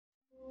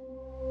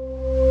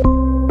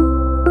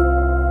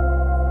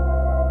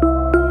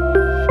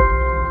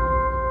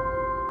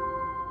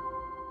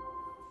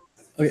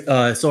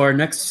Okay, so our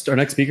next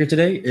speaker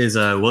today is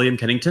William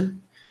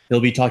Kennington. He'll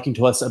be talking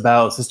to us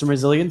about system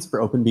resilience for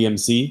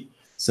OpenBMC.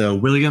 So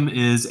William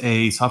is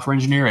a software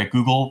engineer at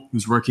Google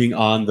who's working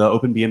on the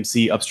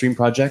OpenBMC upstream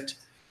project.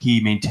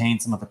 He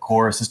maintains some of the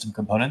core system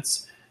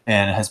components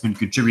and has been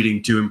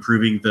contributing to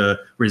improving the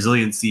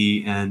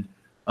resiliency and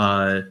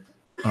the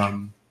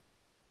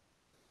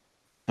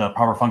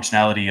proper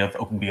functionality of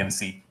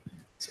OpenBMC.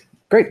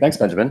 Great, thanks,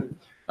 Benjamin.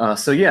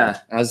 So yeah,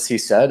 as he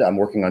said, I'm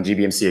working on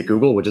GBMC at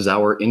Google, which is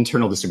our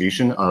internal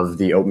distribution of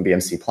the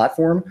OpenBMC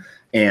platform.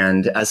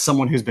 And as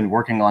someone who's been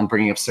working on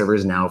bringing up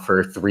servers now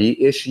for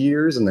 3-ish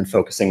years and then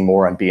focusing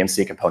more on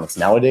BMC components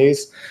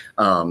nowadays,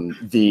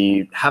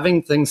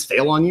 having things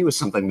fail on you is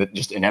something that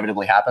just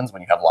inevitably happens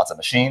when you have lots of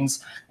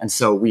machines. And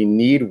so we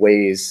need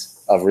ways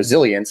of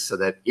resilience so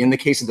that in the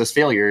case of those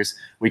failures,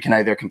 we can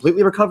either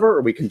completely recover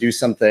or we can do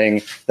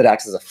something that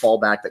acts as a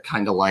fallback that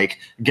kind of like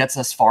gets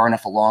us far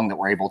enough along that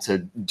we're able to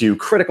do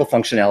critical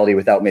functionality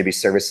without maybe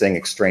servicing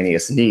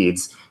extraneous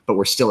needs, but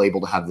we're still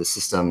able to have the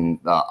system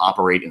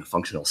operate in a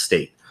functional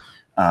state.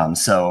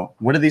 So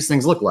what do these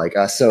things look like?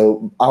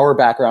 So our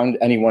background,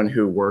 anyone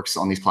who works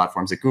on these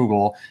platforms at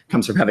Google,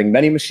 comes from having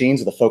many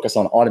machines with a focus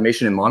on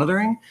automation and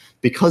monitoring.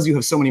 Because you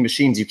have so many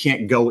machines, you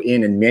can't go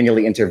in and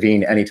manually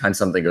intervene anytime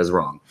something goes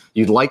wrong.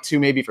 You'd like to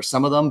maybe for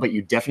some of them, but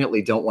you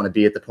definitely don't want to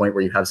be at the point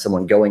where you have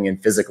someone going in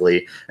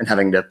physically and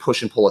having to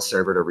push and pull a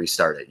server to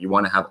restart it. You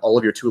want to have all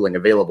of your tooling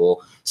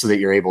available so that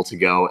you're able to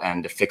go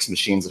and to fix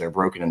machines that are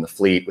broken in the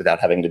fleet without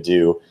having to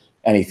do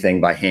anything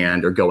by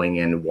hand or going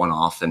in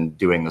one-off and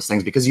doing those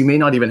things, because you may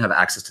not even have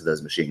access to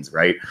those machines,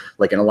 right?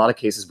 Like in a lot of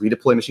cases, we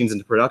deploy machines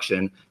into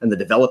production and the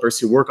developers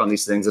who work on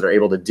these things that are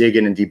able to dig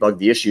in and debug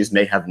the issues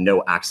may have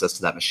no access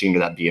to that machine or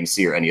that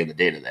BMC or any of the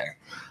data there.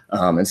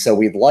 And so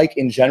we'd like,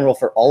 in general,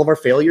 for all of our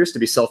failures to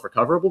be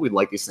self-recoverable. We'd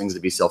like these things to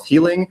be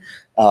self-healing.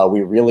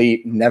 We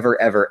really never,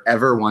 ever,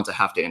 ever want to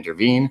have to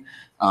intervene.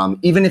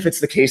 Even if it's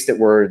the case that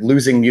we're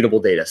losing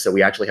mutable data, so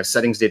we actually have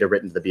settings data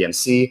written to the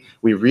BMC,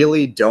 we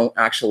really don't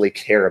actually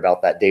care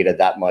about that data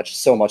that much,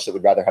 so much that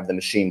we'd rather have the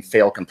machine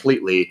fail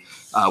completely.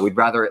 We'd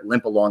rather it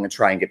limp along and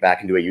try and get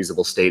back into a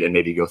usable state and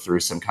maybe go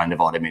through some kind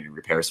of automated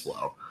repairs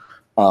flow.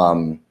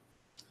 And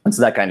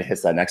so that kind of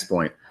hits that next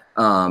point.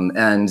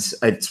 And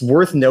it's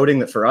worth noting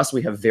that for us,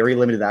 we have very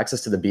limited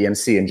access to the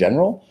BMC in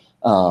general.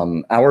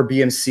 Our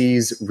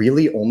BMCs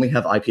really only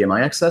have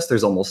IPMI access.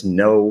 There's almost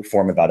no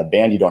form of out of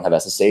band. You don't have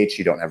SSH,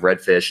 you don't have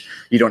Redfish,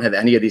 you don't have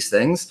any of these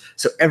things.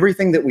 So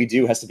everything that we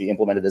do has to be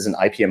implemented as an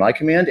IPMI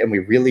command, and we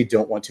really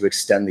don't want to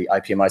extend the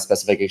IPMI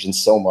specification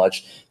so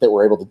much that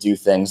we're able to do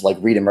things like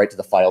read and write to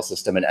the file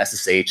system and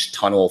SSH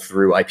tunnel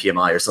through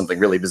IPMI or something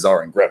really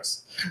bizarre and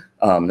gross.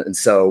 And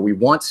so we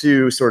want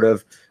to sort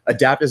of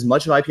adapt as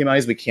much of IPMI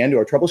as we can to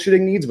our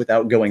troubleshooting needs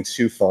without going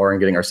too far and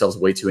getting ourselves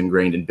way too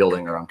ingrained in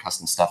building our own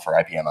custom stuff for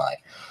IPMI.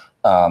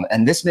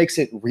 And this makes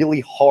it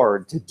really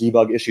hard to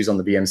debug issues on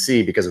the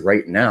BMC because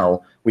right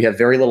now we have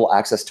very little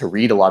access to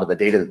read a lot of the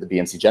data that the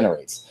BMC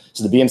generates.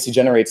 So the BMC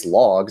generates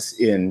logs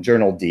in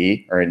journal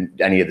D or in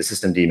any of the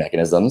system D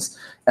mechanisms.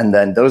 And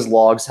then those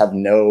logs have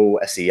no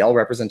SEL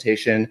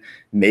representation.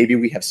 Maybe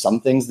we have some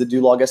things that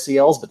do log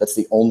SELs, but that's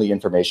the only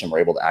information we're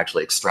able to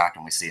actually extract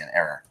when we see an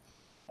error.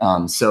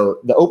 So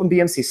the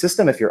OpenBMC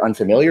system, if you're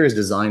unfamiliar, is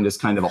designed as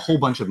kind of a whole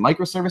bunch of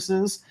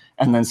microservices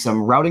and then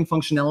some routing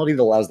functionality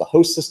that allows the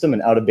host system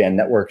and out-of-band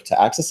network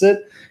to access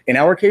it. In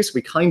our case,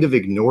 we kind of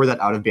ignore that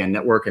out-of-band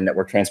network and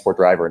network transport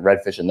driver and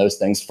Redfish and those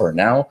things for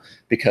now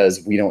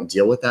because we don't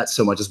deal with that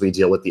so much as we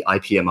deal with the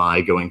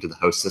IPMI going to the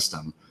host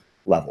system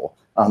level.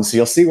 So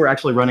you'll see we're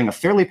actually running a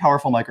fairly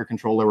powerful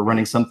microcontroller. We're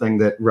running something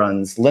that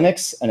runs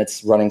Linux, and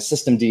it's running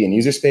systemd and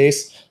user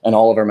space and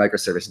all of our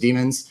microservice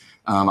daemons.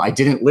 I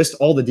didn't list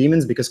all the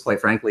daemons because,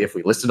 quite frankly, if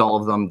we listed all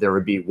of them, there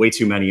would be way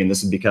too many, and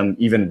this would become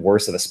even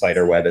worse of a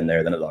spider web in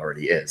there than it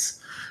already is.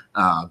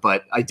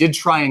 But I did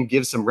try and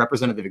give some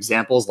representative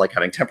examples, like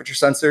having temperature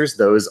sensors.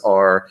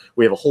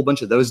 We have a whole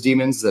bunch of those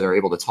daemons that are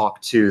able to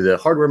talk to the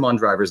hardware mon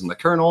drivers in the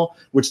kernel,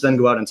 which then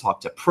go out and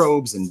talk to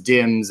probes and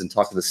DIMMs and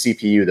talk to the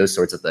CPU, those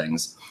sorts of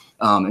things.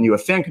 And you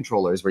have fan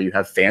controllers where you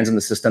have fans in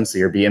the system. So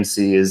your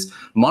BMC is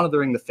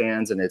monitoring the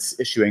fans and it's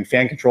issuing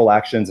fan control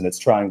actions and it's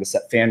trying to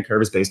set fan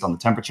curves based on the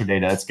temperature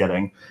data it's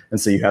getting.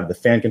 And so you have the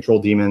fan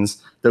control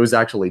daemons. Those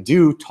actually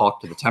do talk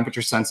to the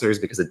temperature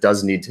sensors because it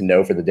does need to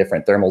know for the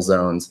different thermal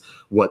zones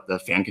what the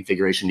fan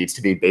configuration needs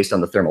to be based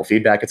on the thermal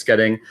feedback it's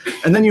getting.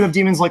 And then you have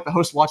daemons like the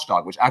host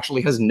watchdog, which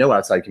actually has no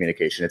outside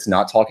communication. It's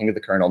not talking to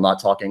the kernel,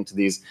 not talking to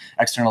these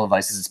external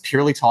devices. It's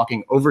purely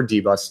talking over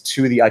dbus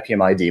to the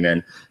IPMI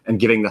daemon and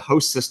giving the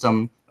host system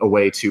a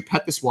way to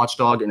pet this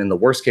watchdog. And in the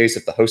worst case,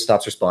 if the host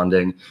stops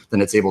responding,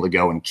 then it's able to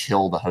go and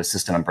kill the host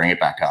system and bring it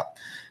back up.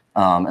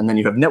 And then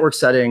you have network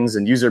settings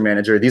and user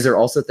manager. These are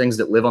also things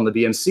that live on the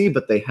BMC,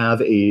 but they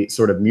have a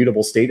sort of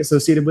mutable state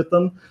associated with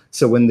them.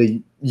 So when the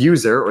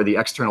user or the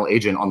external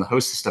agent on the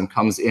host system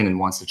comes in and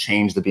wants to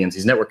change the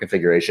BMC's network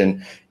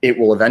configuration, it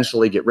will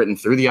eventually get written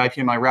through the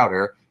IPMI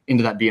router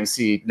into that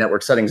BMC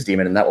network settings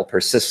daemon, and that will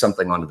persist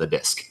something onto the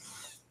disk.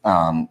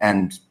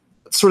 And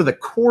sort of the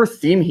core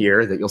theme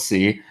here that you'll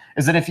see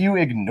is that if you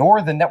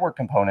ignore the network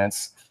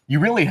components, you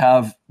really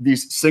have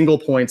these single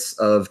points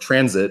of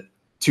transit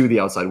to the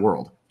outside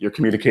world. You're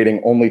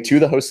communicating only to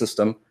the host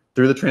system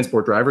through the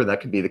transport driver.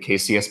 That could be the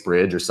KCS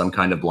bridge or some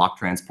kind of block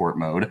transport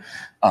mode,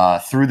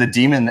 through the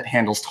daemon that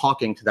handles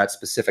talking to that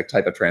specific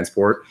type of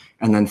transport,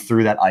 and then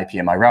through that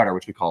IPMI router,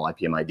 which we call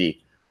IPMID.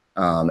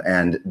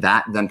 And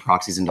that then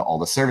proxies into all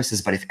the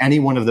services. But if any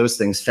one of those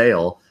things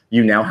fail,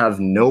 you now have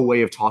no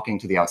way of talking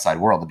to the outside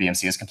world. The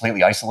BMC is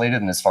completely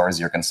isolated, and as far as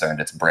you're concerned,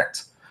 it's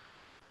bricked.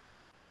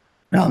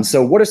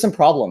 So what are some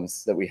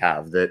problems that we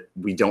have that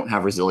we don't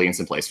have resilience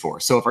in place for?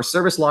 So if our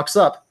service locks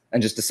up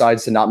and just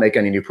decides to not make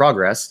any new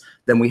progress,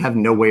 then we have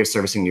no way of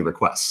servicing new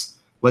requests.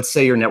 Let's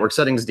say your network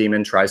settings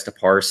daemon tries to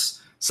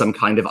parse some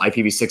kind of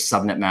IPv6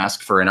 subnet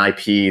mask for an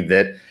IP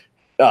that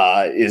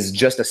is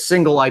just a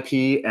single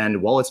IP,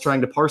 and while it's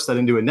trying to parse that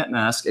into a net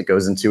mask, it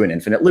goes into an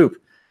infinite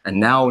loop. And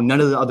now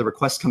none of the other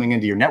requests coming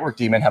into your network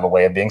daemon have a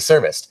way of being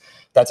serviced.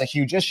 That's a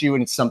huge issue,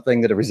 and it's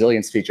something that a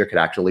resilience feature could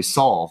actually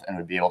solve and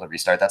would be able to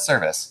restart that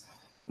service.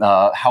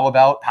 How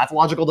about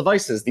pathological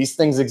devices? These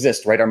things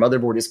exist, right? Our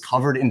motherboard is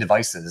covered in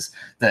devices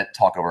that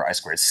talk over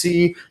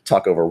I2C,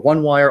 talk over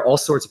one wire, all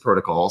sorts of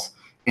protocols.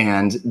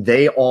 And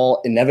they all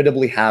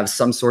inevitably have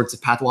some sorts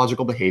of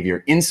pathological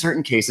behavior in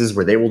certain cases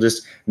where they will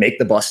just make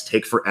the bus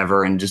take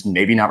forever and just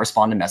maybe not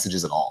respond to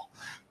messages at all.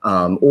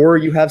 Or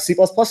you have C++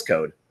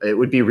 code. It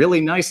would be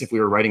really nice if we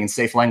were writing in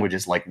safe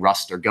languages like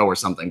Rust or Go or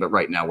something, but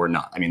right now we're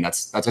not. I mean,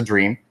 that's a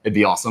dream. It'd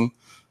be awesome.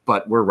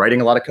 But we're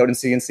writing a lot of code in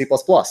C and C++,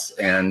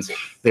 and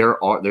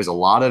there's a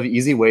lot of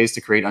easy ways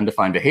to create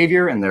undefined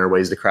behavior, and there are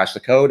ways to crash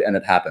the code, and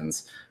it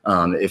happens.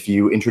 If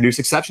you introduce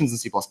exceptions in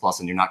C++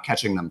 and you're not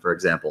catching them, for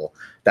example,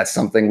 that's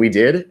something we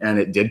did, and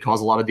it did cause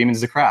a lot of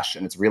daemons to crash,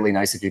 and it's really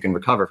nice if you can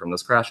recover from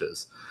those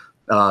crashes.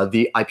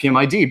 The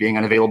IPMID being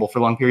unavailable for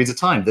long periods of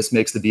time, this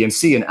makes the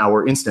BMC in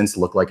our instance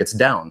look like it's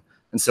down.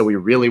 And so we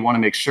really want to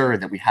make sure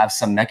that we have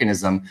some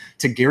mechanism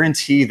to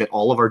guarantee that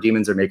all of our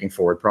daemons are making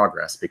forward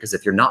progress. Because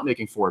if you're not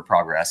making forward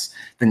progress,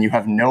 then you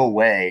have no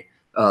way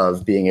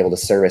of being able to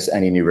service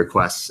any new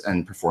requests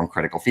and perform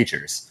critical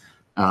features.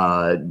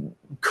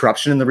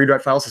 Corruption in the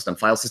read-write file system.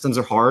 File systems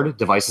are hard.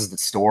 Devices that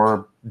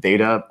store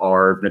data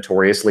are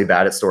notoriously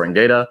bad at storing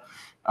data.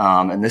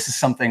 And this is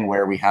something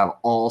where we have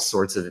all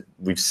sorts of,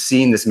 we've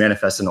seen this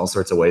manifest in all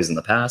sorts of ways in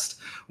the past.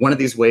 One of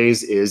these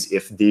ways is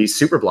if the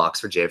superblocks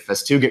for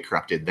JFS2 get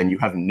corrupted, then you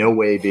have no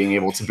way of being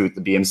able to boot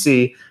the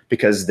BMC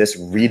because this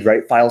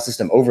read-write file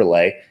system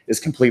overlay is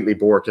completely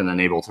borked and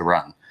unable to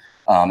run.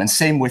 And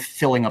same with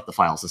filling up the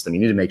file system.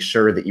 You need to make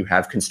sure that you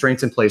have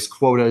constraints in place,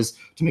 quotas,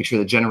 to make sure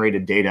that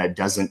generated data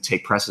doesn't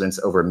take precedence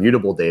over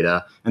mutable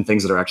data and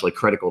things that are actually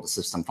critical to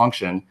system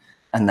function.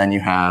 And then you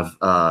have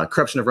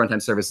corruption of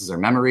runtime services or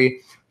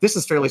memory. This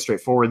is fairly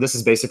straightforward. This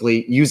is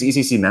basically use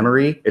ECC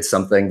memory. It's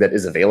something that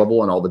is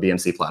available on all the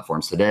BMC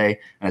platforms today,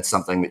 and it's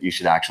something that you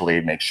should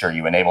actually make sure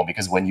you enable,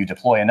 because when you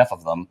deploy enough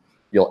of them,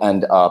 you'll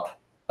end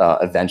up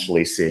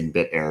eventually seeing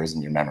bit errors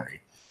in your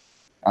memory.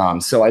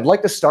 So I'd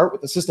like to start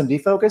with the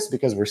systemd focus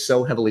because we're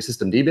so heavily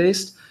systemd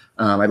based.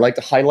 I'd like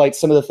to highlight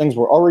some of the things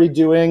we're already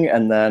doing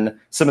and then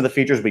some of the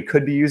features we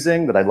could be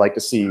using that I'd like to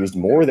see used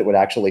more that would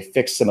actually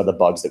fix some of the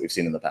bugs that we've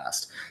seen in the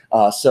past.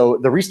 So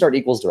the restart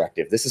equals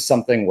directive. This is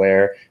something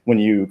where when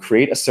you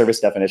create a service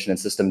definition in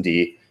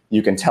systemd,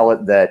 you can tell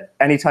it that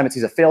anytime it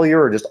sees a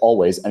failure or just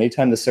always,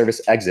 anytime the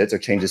service exits or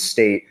changes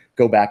state,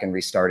 go back and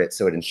restart it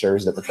so it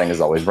ensures that the thing is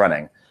always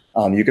running.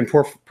 You can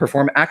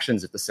perform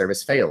actions if the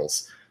service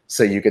fails.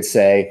 So you could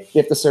say,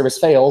 if the service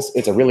fails,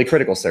 it's a really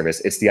critical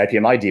service. It's the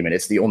IPMI daemon.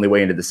 It's the only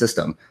way into the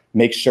system.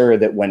 Make sure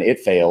that when it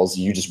fails,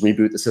 you just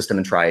reboot the system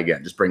and try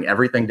again. Just bring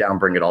everything down,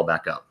 bring it all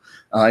back up.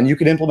 And you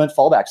can implement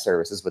fallback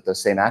services with those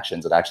same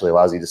actions. It actually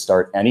allows you to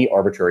start any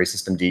arbitrary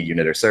systemd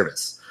unit or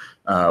service.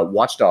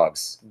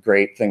 Watchdogs,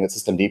 great thing that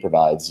systemd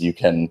provides. You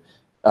can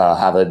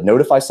have a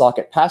notify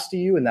socket passed to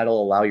you, and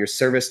that'll allow your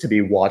service to be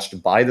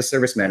watched by the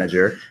service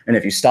manager. And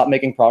if you stop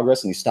making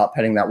progress and you stop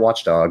petting that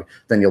watchdog,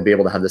 then you'll be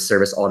able to have the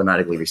service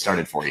automatically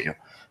restarted for you.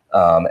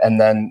 And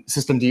then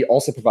systemd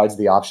also provides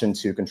the option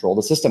to control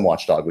the system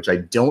watchdog, which I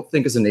don't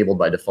think is enabled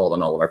by default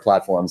on all of our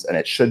platforms, and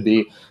it should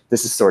be.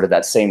 This is sort of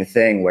that same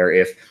thing where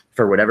if,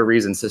 for whatever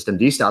reason,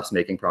 systemd stops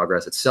making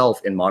progress itself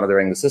in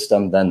monitoring the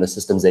system, then the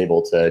system's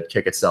able to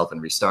kick itself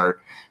and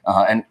restart.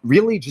 And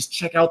really just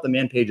check out the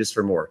man pages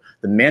for more.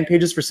 The man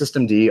pages for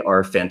systemd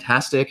are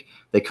fantastic.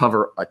 They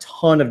cover a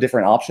ton of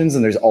different options,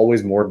 and there's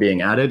always more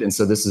being added. And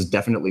so this is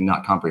definitely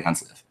not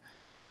comprehensive.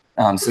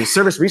 So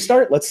service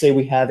restart, let's say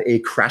we have a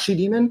crashy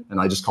daemon, and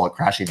I just call it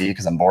crashy D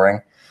because I'm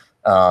boring.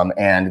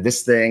 And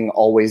this thing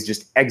always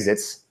just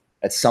exits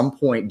at some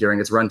point during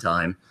its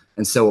runtime.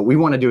 And so what we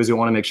want to do is we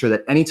want to make sure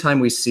that anytime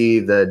we see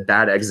the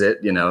bad exit,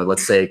 you know,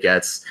 let's say it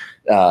gets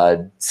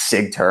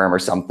sig term or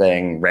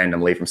something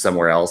randomly from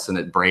somewhere else and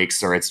it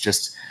breaks, or it's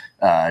just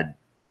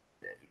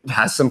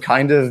has some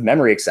kind of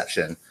memory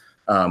exception.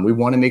 We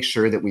want to make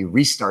sure that we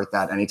restart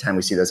that anytime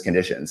we see those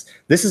conditions.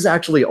 This is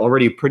actually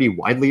already pretty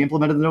widely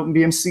implemented in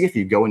OpenBMC. If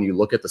you go and you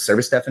look at the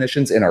service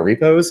definitions in our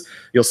repos,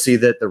 you'll see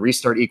that the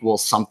restart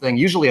equals something.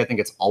 Usually I think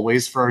it's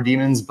always for our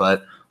daemons,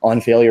 but On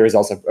failure is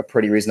also a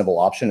pretty reasonable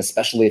option,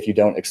 especially if you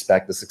don't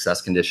expect the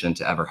success condition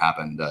to ever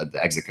happen, the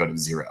exit code of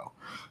 0.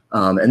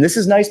 And this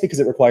is nice because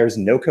it requires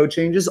no code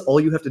changes. All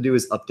you have to do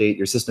is update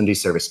your systemd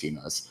service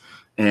schemas.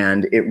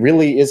 And it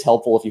really is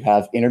helpful if you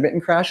have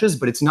intermittent crashes,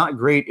 but it's not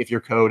great if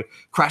your code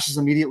crashes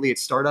immediately at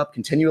startup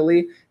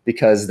continually,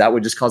 because that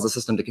would just cause the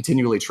system to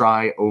continually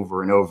try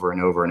over and over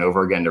and over and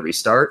over again to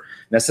restart.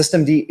 Now,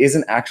 systemd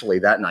isn't actually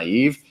that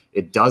naive.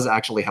 It does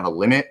actually have a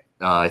limit.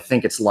 I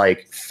think it's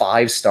like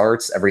 5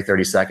 starts every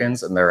 30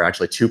 seconds, and there are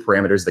actually 2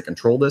 parameters that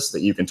control this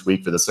that you can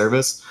tweak for the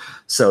service.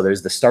 So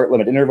there's the start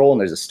limit interval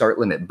and there's a start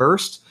limit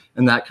burst,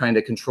 and that kind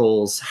of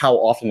controls how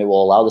often it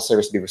will allow the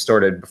service to be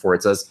restarted before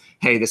it says,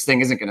 hey, this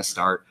thing isn't going to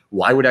start.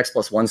 Why would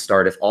x+1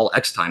 start if all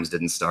x times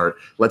didn't start?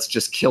 Let's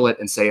just kill it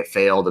and say it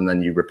failed, and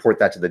then you report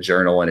that to the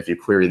journal, and if you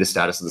query the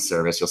status of the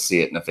service, you'll see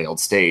it in a failed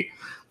state.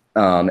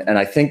 And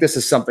I think this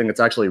is something that's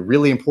actually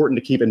really important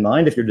to keep in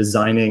mind if you're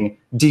designing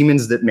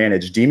daemons that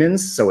manage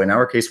daemons. So in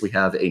our case, we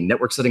have a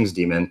network settings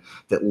daemon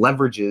that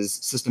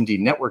leverages systemd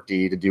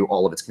networkd to do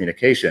all of its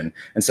communication.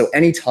 And so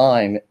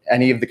anytime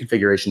any of the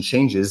configuration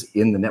changes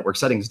in the network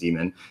settings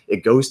daemon,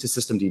 it goes to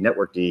systemd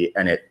networkd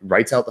and it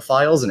writes out the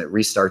files and it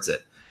restarts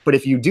it. But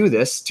if you do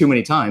this too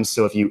many times,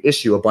 so if you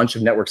issue a bunch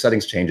of network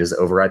settings changes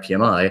over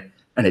IPMI,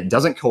 and it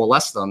doesn't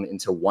coalesce them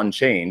into one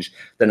change,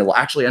 then it'll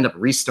actually end up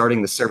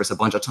restarting the service a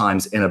bunch of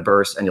times in a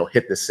burst, and you'll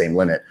hit this same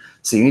limit.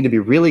 So you need to be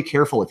really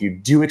careful if you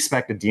do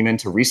expect a daemon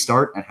to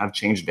restart and have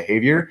changed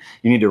behavior.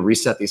 You need to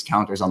reset these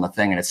counters on the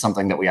thing, and it's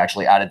something that we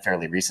actually added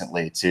fairly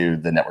recently to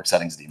the network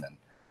settings daemon.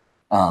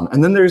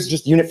 And then there's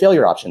just unit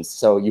failure options.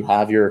 So you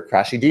have your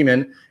crashy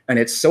daemon, and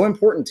it's so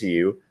important to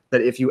you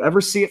that if you ever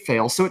see it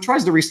fail, so it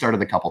tries to restart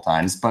it a couple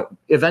times, but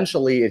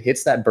eventually it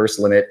hits that burst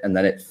limit and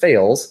then it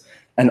fails.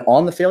 And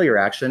on the failure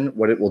action,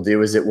 what it will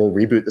do is it will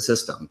reboot the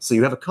system. So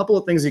you have a couple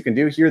of things you can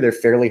do here. They're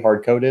fairly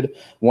hard-coded.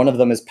 One of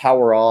them is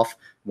power off,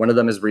 one of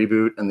them is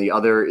reboot, and the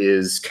other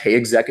is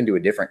kexec into a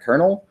different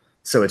kernel.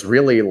 So it's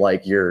really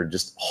like you're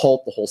just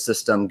halt the whole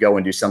system, go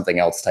and do something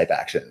else type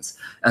actions.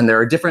 And there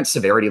are different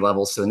severity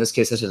levels. So in this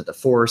case, this is at the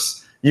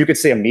force. You could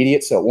say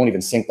immediate, so it won't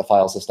even sync the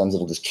file systems.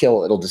 It'll just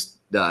kill, it'll just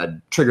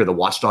trigger the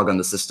watchdog on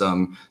the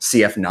system,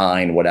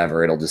 CF9,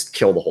 whatever. It'll just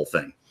kill the whole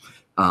thing.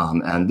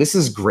 And this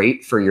is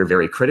great for your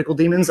very critical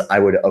daemons. I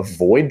would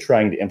avoid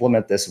trying to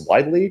implement this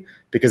widely,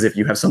 because if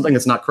you have something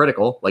that's not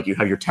critical, like you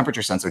have your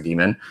temperature sensor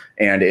daemon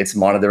and it's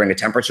monitoring a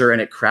temperature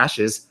and it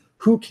crashes,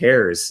 who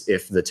cares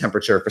if the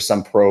temperature for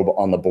some probe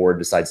on the board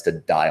decides to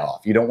die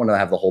off? You don't want to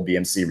have the whole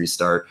BMC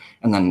restart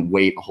and then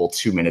wait a whole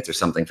 2 minutes or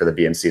something for the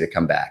BMC to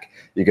come back.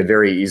 You could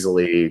very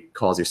easily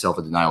cause yourself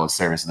a denial of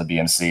service of the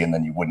BMC, and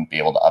then you wouldn't be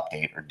able to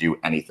update or do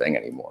anything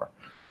anymore.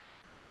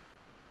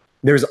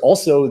 There's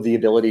also the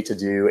ability to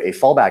do a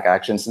fallback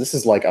action. So this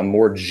is like a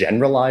more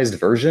generalized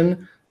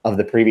version of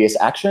the previous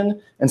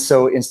action. And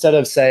so instead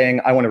of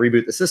saying, I want to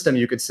reboot the system,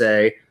 you could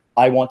say,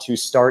 I want to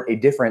start a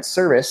different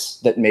service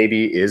that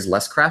maybe is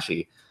less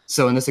crashy.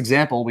 So in this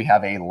example, we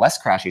have a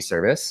less crashy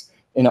service.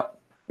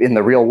 In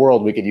the real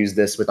world, we could use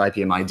this with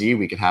IPMID.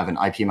 We could have an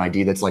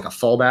IPMID that's like a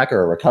fallback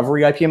or a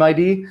recovery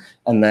IPMID.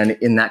 And then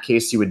in that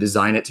case, you would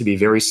design it to be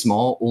very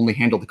small, only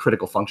handle the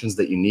critical functions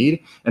that you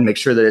need, and make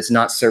sure that it's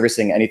not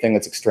servicing anything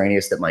that's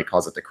extraneous that might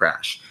cause it to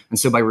crash. And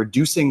so by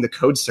reducing the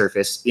code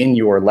surface in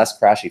your less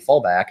crashy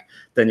fallback,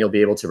 then you'll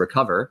be able to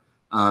recover.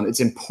 It's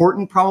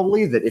important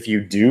probably that if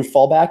you do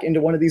fall back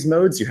into one of these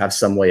modes, you have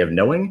some way of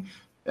knowing.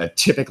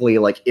 Typically,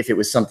 like if it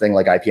was something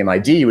like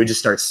IPMID, you would just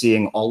start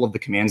seeing all of the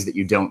commands that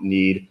you don't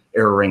need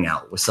erroring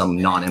out with some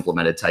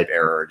non-implemented type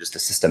error or just a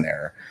system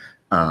error.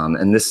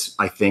 And this,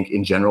 I think,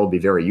 in general, would be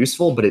very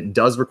useful, but it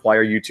does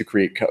require you to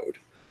create code.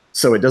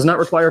 So it does not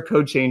require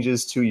code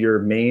changes to your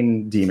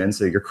main daemon,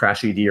 so your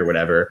crash ED or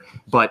whatever.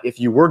 But if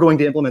you were going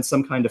to implement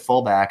some kind of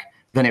fallback,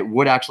 then it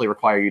would actually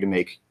require you to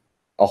make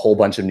a whole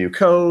bunch of new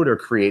code or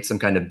create some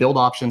kind of build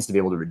options to be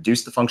able to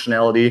reduce the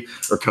functionality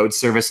or code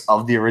service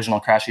of the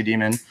original crashy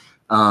daemon.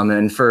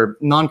 And for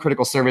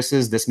non-critical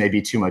services, this may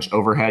be too much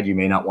overhead. You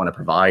may not want to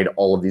provide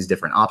all of these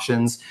different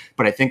options.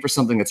 But I think for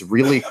something that's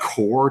really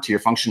core to your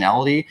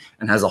functionality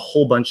and has a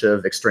whole bunch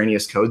of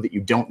extraneous code that you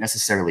don't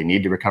necessarily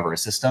need to recover a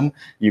system,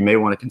 you may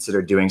want to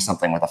consider doing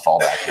something with a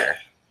fallback here.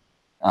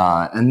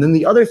 And then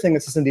the other thing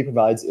that systemd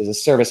provides is a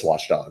service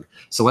watchdog.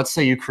 So let's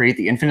say you create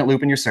the infinite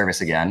loop in your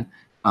service again,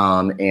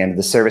 and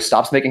the service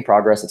stops making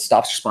progress, it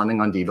stops responding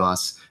on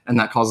dbus, and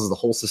that causes the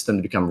whole system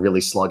to become really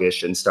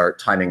sluggish and start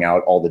timing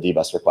out all the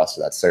dbus requests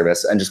for that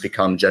service and just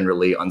become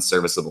generally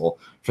unserviceable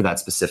for that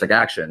specific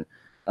action.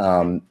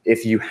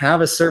 If you have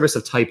a service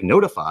of type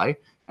notify,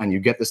 and you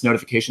get this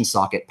notification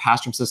socket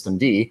passed from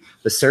systemd,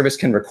 the service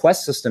can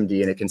request systemd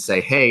and it can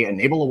say, hey,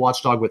 enable a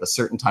watchdog with a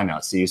certain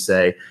timeout. So you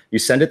say, you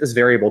send it this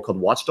variable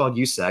called watchdog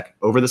usec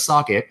over the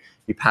socket,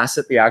 you pass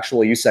it the actual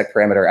usec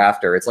parameter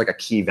after. It's like a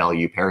key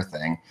value pair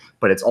thing,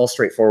 but it's all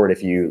straightforward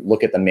if you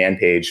look at the man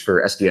page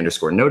for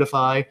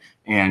SD_notify,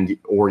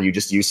 or you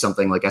just use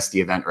something like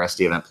SD event or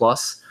SD event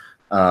plus.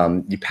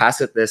 You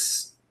pass it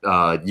this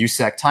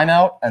usec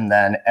timeout, and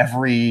then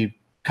every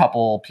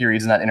couple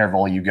periods in that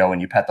interval, you go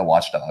and you pet the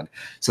watchdog.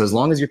 So as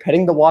long as you're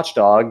petting the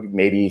watchdog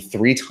maybe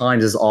 3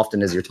 times as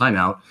often as your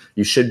timeout,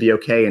 you should be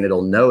okay, and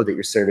it'll know that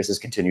your service is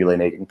continually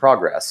making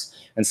progress.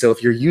 And so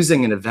if you're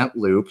using an event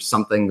loop,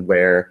 something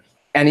where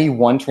any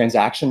one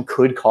transaction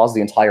could cause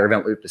the entire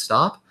event loop to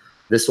stop,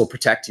 this will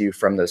protect you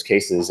from those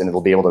cases, and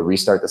it'll be able to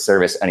restart the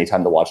service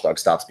anytime the watchdog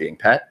stops being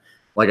pet.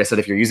 Like I said,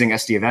 if you're using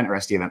SD Event or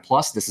SD Event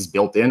Plus, this is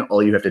built in.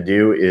 All you have to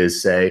do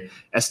is say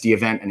SD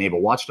Event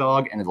enable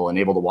watchdog, and it'll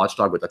enable the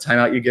watchdog with the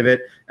timeout you give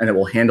it, and it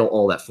will handle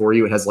all that for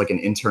you. It has like an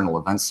internal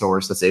event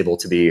source that's able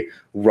to be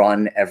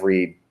run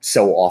every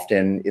so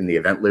often in the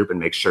event loop and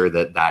make sure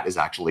that that is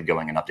actually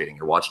going and updating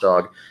your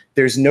watchdog.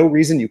 There's no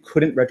reason you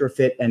couldn't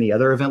retrofit any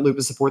other event loop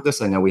to support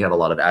this. I know we have a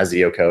lot of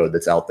ASIO code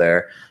that's out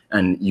there,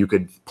 and you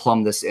could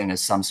plumb this in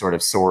as some sort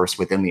of source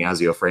within the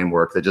ASIO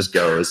framework that just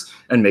goes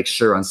and makes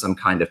sure on some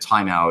kind of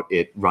timeout,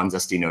 it runs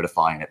SD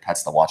notify and it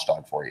pets the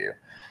watchdog for you.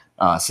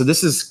 So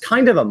this is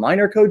kind of a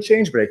minor code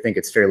change, but I think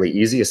it's fairly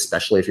easy,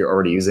 especially if you're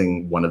already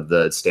using one of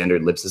the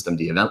standard libsystemd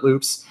event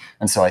loops.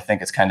 And so I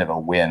think it's kind of a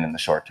win in the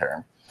short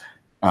term.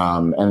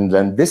 And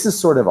then this is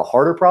sort of a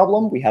harder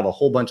problem. We have a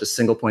whole bunch of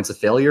single points of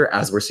failure,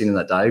 as we're seeing in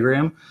that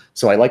diagram.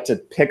 So I like to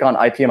pick on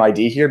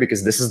IPMID here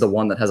because this is the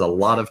one that has a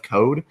lot of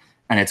code,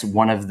 and it's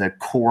one of the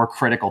core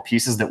critical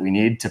pieces that we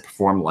need to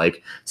perform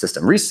like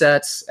system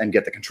resets and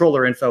get the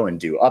controller info and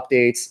do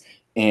updates.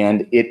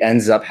 And it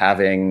ends up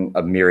having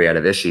a myriad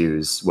of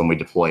issues when we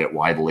deploy it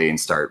widely and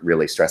start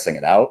really stressing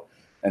it out.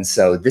 And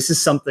so this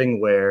is something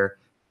where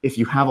if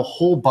you have a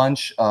whole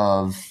bunch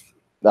of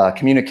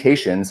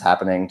communications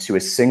happening to a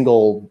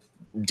single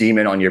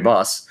daemon on your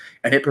bus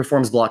and it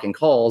performs blocking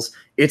calls,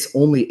 it's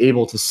only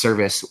able to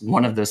service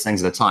one of those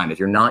things at a time. If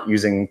you're not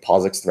using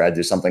POSIX threads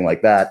or something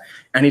like that,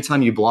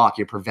 anytime you block,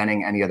 you're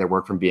preventing any other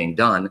work from being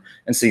done.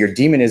 And so your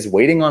daemon is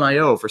waiting on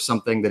IO for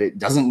something that it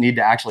doesn't need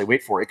to actually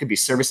wait for. It could be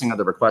servicing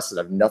other requests that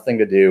have nothing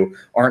to do,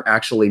 aren't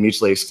actually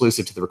mutually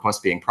exclusive to the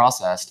request being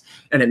processed.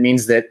 And it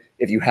means that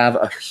if you have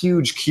a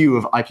huge queue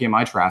of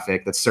IPMI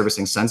traffic that's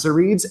servicing sensor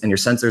reads, and your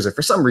sensors are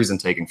for some reason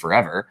taking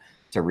forever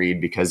to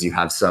read because you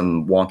have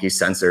some wonky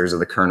sensors or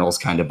the kernel's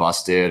kind of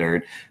busted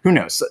or who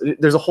knows. So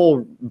there's a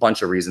whole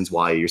bunch of reasons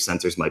why your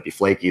sensors might be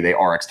flaky. They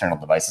are external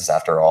devices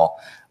after all.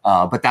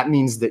 But that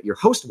means that your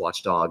host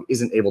watchdog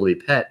isn't able to be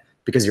pet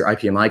because your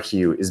IPMI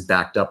queue is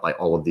backed up by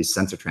all of these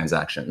sensor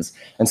transactions.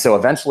 And so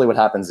eventually what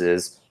happens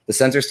is the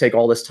sensors take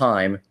all this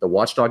time, the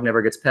watchdog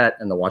never gets pet,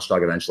 and the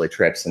watchdog eventually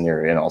trips and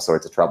you're in all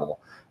sorts of trouble.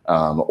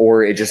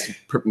 Or it just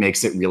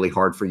makes it really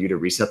hard for you to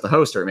reset the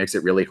host, or it makes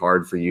it really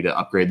hard for you to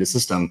upgrade the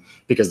system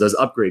because those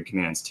upgrade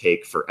commands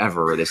take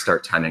forever or they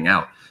start timing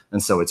out.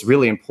 And so it's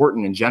really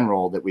important in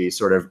general that we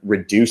sort of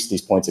reduce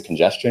these points of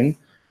congestion.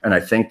 And I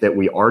think that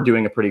we are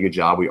doing a pretty good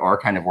job. We are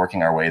kind of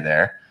working our way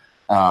there.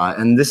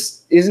 And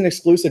this isn't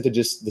exclusive to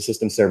just the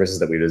system services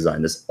that we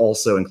designed. This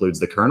also includes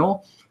the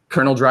kernel.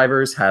 Kernel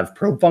drivers have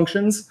probe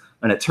functions.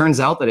 And it turns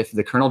out that if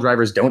the kernel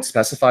drivers don't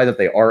specify that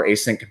they are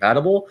async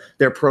compatible,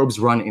 their probes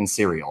run in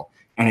serial.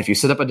 And if you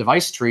set up a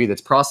device tree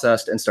that's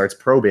processed and starts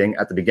probing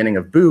at the beginning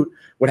of boot,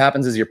 what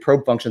happens is your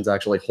probe functions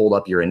actually hold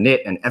up your init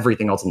and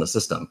everything else in the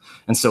system.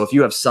 And so if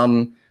you have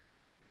some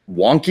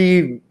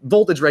wonky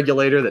voltage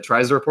regulator that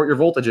tries to report your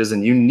voltages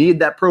and you need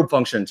that probe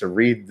function to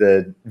read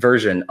the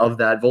version of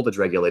that voltage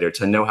regulator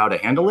to know how to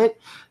handle it,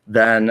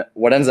 then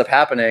what ends up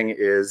happening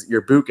is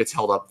your boot gets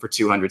held up for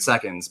 200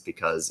 seconds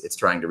because it's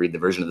trying to read the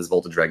version of this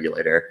voltage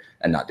regulator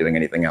and not doing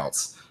anything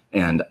else.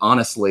 And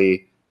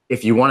honestly,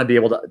 if you want to be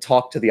able to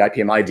talk to the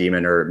IPMI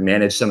daemon or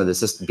manage some of the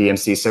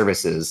BMC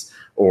services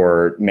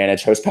or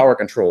manage host power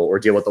control or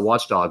deal with the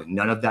watchdog,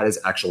 none of that is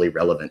actually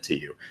relevant to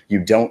you.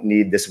 You don't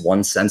need this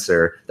one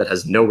sensor that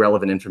has no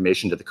relevant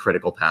information to the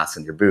critical paths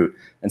in your boot.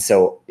 And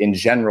so in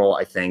general,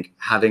 I think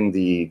having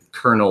the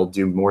kernel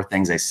do more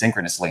things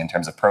asynchronously in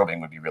terms of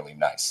probing would be really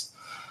nice.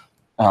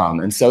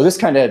 And so this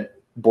kind of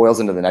boils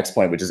into the next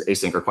point, which is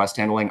async request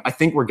handling. I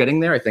think we're getting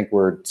there. I think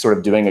we're sort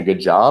of doing a good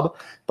job,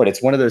 but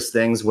it's one of those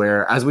things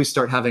where as we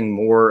start having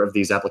more of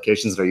these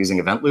applications that are using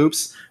event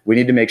loops, we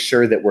need to make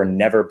sure that we're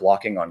never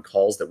blocking on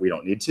calls that we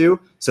don't need to.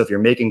 So if you're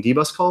making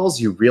dbus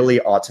calls, you really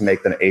ought to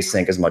make them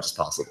async as much as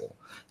possible.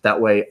 That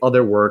way,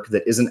 other work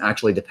that isn't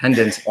actually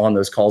dependent on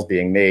those calls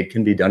being made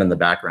can be done in the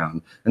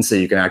background. And so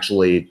you can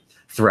actually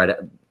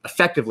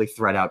effectively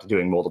thread out to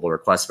doing multiple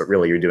requests, but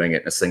really you're doing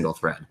it in a single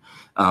thread.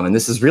 And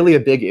this is really a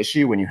big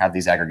issue when you have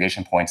these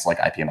aggregation points like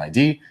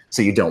IPMID.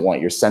 So you don't want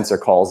your sensor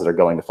calls that are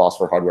going to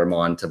phosphor hardware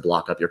mon to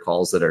block up your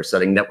calls that are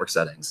setting network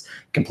settings.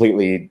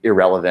 Completely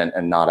irrelevant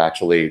and not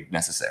actually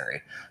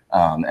necessary.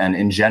 And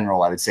in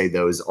general, I would say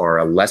those are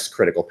a less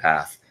critical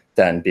path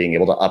than being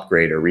able to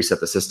upgrade or reset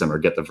the system or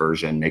get the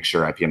version, make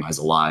sure IPMI is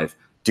alive,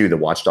 do the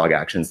watchdog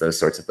actions, those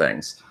sorts of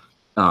things.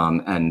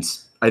 And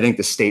I think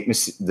the state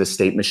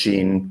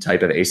machine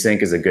type of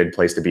async is a good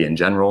place to be in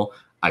general.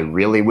 I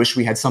really wish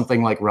we had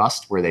something like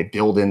Rust where they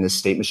build in the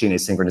state machine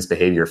asynchronous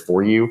behavior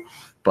for you,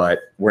 but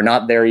we're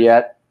not there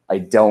yet. I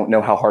don't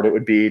know how hard it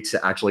would be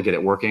to actually get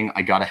it working.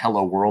 I got a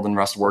hello world in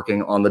Rust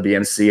working on the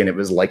BMC and it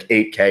was like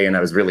 8K and I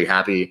was really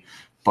happy,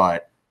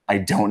 but I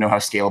don't know how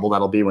scalable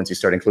that'll be once you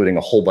start including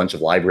a whole bunch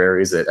of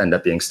libraries that end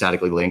up being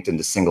statically linked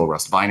into single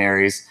Rust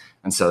binaries.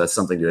 And so that's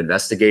something to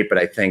investigate. But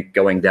I think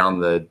going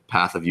down the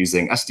path of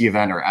using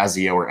SD-Event or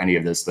ASIO or any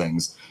of those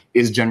things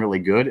is generally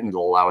good, and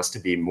it'll allow us to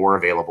be more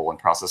available and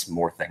process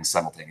more things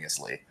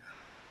simultaneously.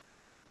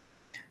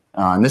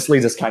 And this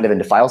leads us kind of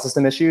into file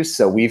system issues.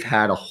 So we've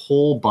had a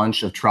whole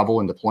bunch of trouble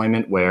in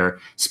deployment where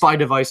spy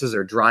devices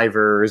or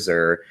drivers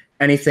or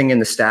anything in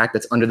the stack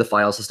that's under the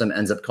file system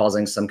ends up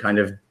causing some kind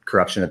of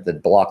corruption at the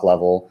block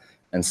level.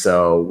 And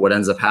so what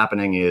ends up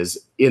happening is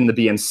in the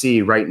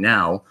BMC right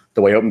now,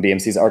 the way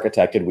OpenBMC is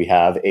architected, we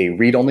have a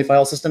read-only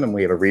file system and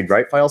we have a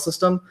read-write file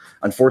system.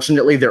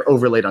 Unfortunately, they're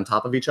overlaid on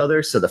top of each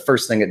other. So the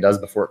first thing it does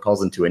before it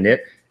calls into init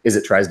is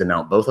it tries to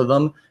mount both of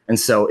them. And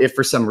so if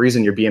for some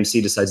reason your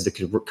BMC decides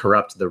to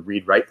corrupt the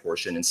read-write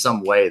portion in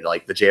some way,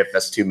 like the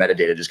JFS2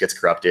 metadata just gets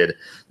corrupted,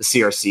 the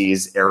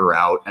CRCs error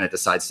out, and it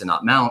decides to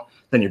not mount,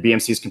 then your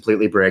BMC is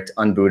completely bricked,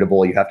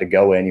 unbootable. You have to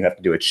go in, you have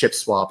to do a chip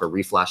swap or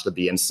reflash the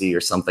BMC or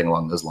something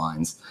along those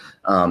lines.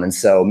 And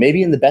so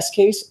maybe in the best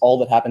case, all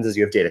that happens is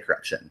you have data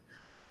corruption.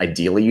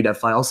 Ideally, you'd have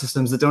file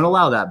systems that don't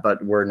allow that,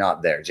 but we're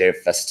not there.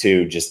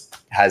 JFS2 just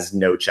has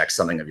no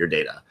checksumming of your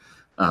data.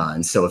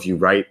 And so if you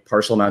write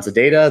partial amounts of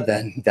data,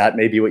 then that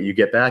may be what you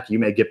get back. You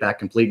may get back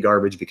complete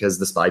garbage because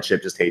the spy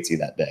chip just hates you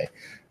that day.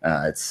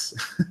 It's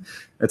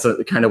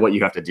kind of what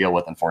you have to deal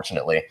with,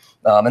 unfortunately.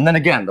 And then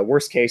again, the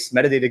worst case,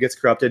 metadata gets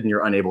corrupted and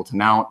you're unable to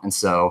mount. And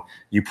so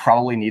you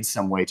probably need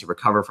some way to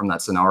recover from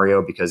that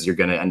scenario because you're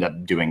going to end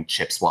up doing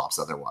chip swaps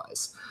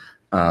otherwise.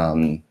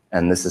 And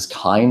this is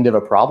kind of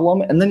a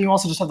problem. And then you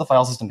also just have the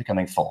file system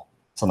becoming full,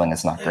 something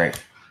that's not great.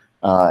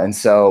 And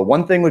so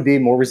one thing would be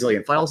more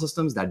resilient file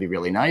systems. That'd be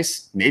really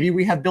nice. Maybe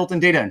we have built-in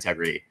data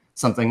integrity,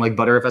 something like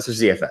Btrfs or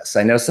ZFS.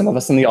 I know some of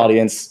us in the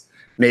audience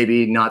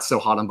maybe not so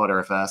hot on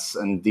Btrfs,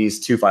 and these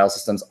two file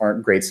systems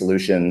aren't great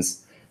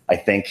solutions. I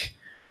think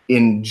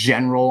in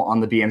general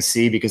on the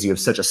BMC, because you have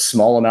such a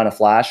small amount of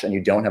flash and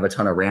you don't have a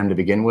ton of RAM to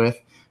begin with.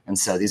 And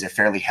so these are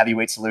fairly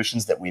heavyweight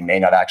solutions that we may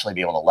not actually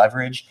be able to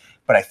leverage.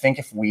 But I think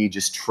if we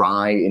just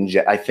try,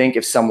 I think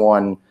if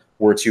someone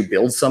were to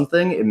build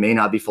something, it may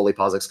not be fully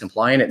POSIX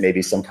compliant. It may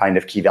be some kind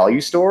of key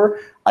value store.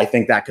 I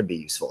think that could be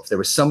useful. If there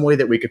was some way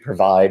that we could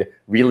provide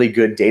really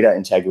good data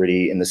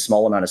integrity in the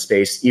small amount of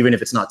space, even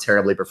if it's not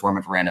terribly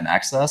performant for random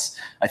access,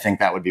 I think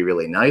that would be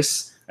really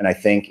nice. And I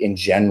think in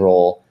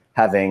general,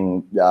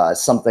 having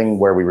something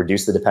where we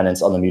reduce the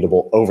dependence on the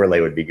mutable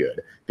overlay would be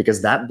good,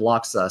 because that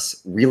blocks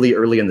us really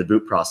early in the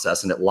boot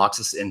process and it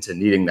locks us into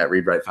needing that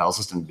read-write file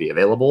system to be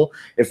available.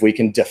 If we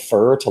can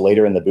defer to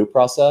later in the boot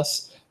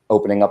process,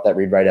 opening up that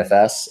read-write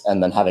FS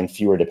and then having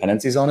fewer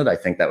dependencies on it, I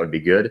think that would be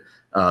good.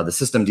 The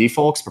system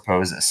folks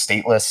propose a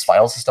stateless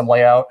file system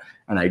layout,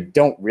 and I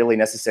don't really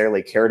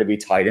necessarily care to be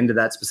tied into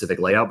that specific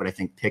layout, but I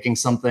think picking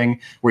something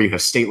where you have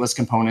stateless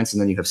components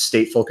and then you have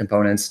stateful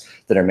components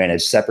that are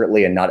managed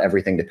separately and not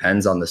everything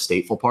depends on the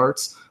stateful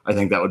parts, I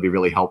think that would be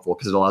really helpful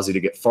because it allows you to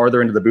get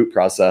farther into the boot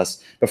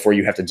process before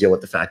you have to deal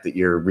with the fact that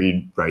your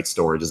read-write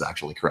storage is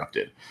actually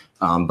corrupted.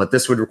 But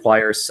this would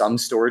require some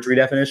storage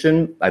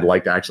redefinition. I'd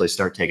like to actually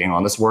start taking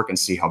on this work and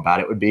see how bad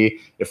it would be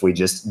if we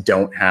just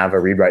don't have a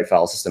read-write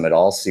file system at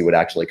all, see what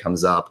actually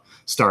comes up,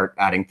 start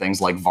adding things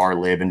like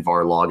varlib and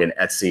varlog and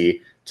etc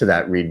to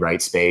that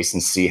read-write space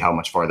and see how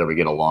much farther we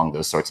get along,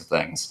 those sorts of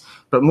things.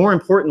 But more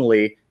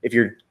importantly, if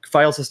your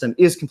file system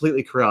is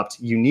completely corrupt,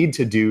 you need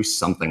to do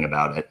something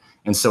about it.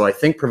 And so I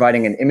think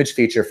providing an image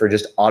feature for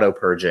just auto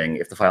purging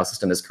if the file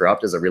system is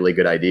corrupt is a really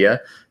good idea,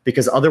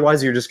 because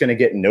otherwise you're just going to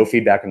get no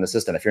feedback from the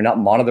system. If you're not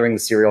monitoring the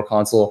serial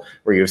console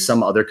or you have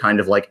some other kind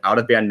of like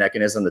out-of-band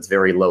mechanism that's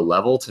very low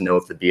level to know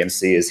if the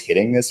BMC is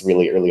hitting this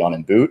really early on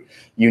in boot,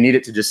 you need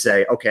it to just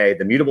say, okay,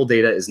 the mutable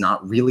data is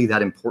not really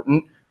that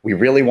important. We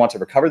really want to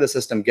recover the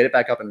system, get it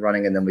back up and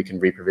running, and then we can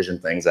re-provision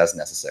things as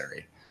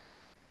necessary.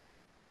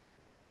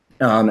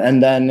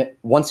 And then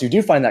once you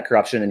do find that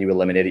corruption and you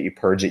eliminate it, you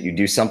purge it, you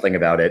do something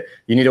about it,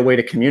 you need a way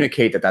to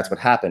communicate that that's what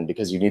happened,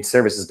 because you need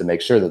services to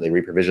make sure that they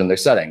re-provision their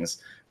settings.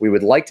 We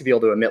would like to be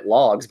able to emit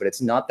logs, but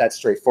it's not that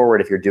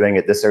straightforward if you're doing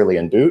it this early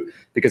in boot,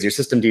 because your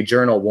systemd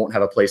journal won't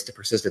have a place to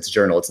persist its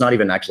journal. It's not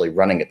even actually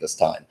running at this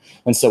time.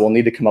 And so we'll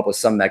need to come up with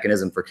some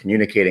mechanism for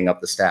communicating up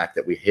the stack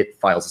that we hit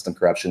file system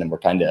corruption and we're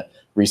kind of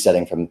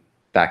resetting from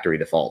factory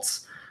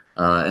defaults.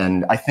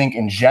 And I think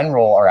in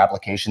general, our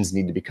applications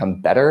need to become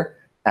better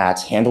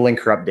at handling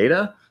corrupt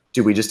data.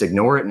 Do we just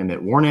ignore it and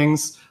emit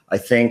warnings? I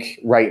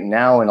think right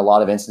now, in a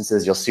lot of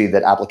instances, you'll see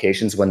that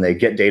applications, when they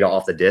get data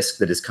off the disk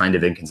that is kind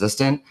of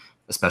inconsistent,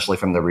 especially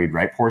from the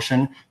read-write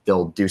portion,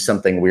 they'll do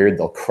something weird,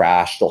 they'll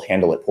crash, they'll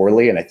handle it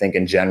poorly. And I think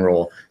in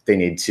general, they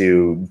need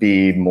to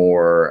be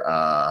more,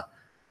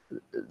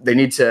 they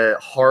need to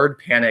hard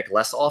panic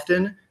less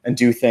often and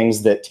do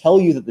things that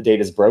tell you that the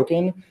data is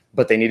broken,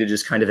 but they need to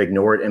just kind of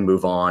ignore it and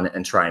move on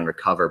and try and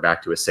recover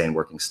back to a sane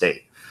working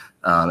state.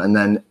 And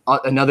then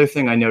another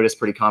thing I noticed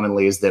pretty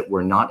commonly is that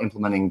we're not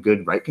implementing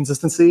good write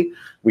consistency.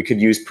 We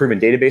could use proven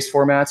database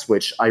formats,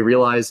 which I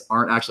realize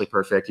aren't actually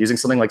perfect. Using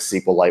something like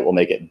SQLite will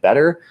make it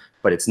better,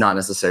 but it's not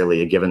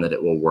necessarily a given that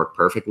it will work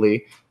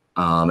perfectly.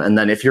 And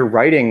then if you're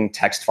writing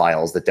text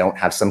files that don't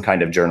have some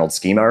kind of journaled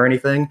schema or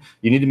anything,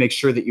 you need to make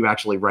sure that you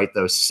actually write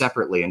those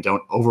separately and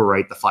don't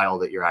overwrite the file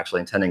that you're actually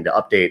intending to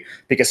update,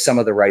 because some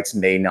of the writes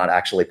may not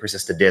actually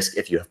persist to disk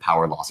if you have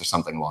power loss or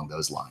something along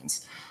those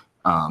lines.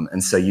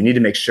 And so you need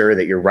to make sure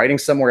that you're writing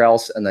somewhere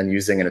else and then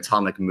using an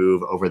atomic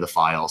move over the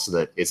file so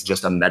that it's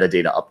just a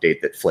metadata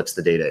update that flips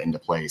the data into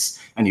place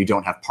and you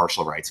don't have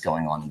partial writes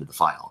going on into the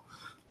file.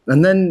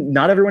 And then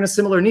not everyone has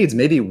similar needs.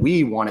 Maybe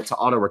we want it to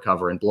auto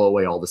recover and blow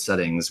away all the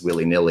settings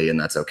willy-nilly, and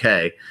that's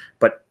okay.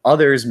 But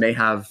others may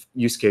have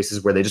use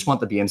cases where they just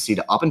want the BMC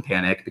to up and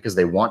panic because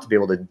they want to be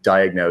able to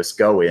diagnose,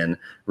 go in,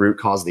 root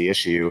cause the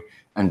issue,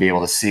 and be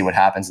able to see what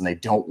happens, and they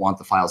don't want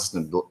the file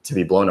system to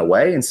be blown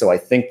away. And so I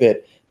think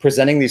that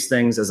presenting these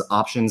things as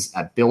options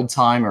at build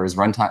time or as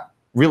runtime,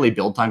 really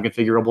build time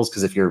configurables,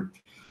 because if your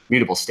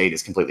mutable state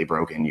is completely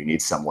broken, you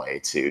need some way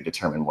to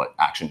determine what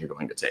action you're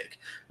going to take.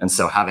 And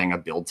so having a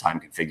build time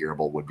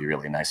configurable would be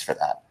really nice for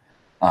that.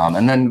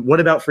 And then what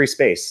about free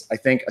space? I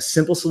think a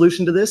simple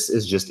solution to this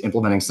is just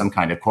implementing some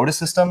kind of quota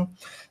system.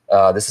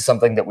 This is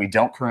something that we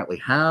don't currently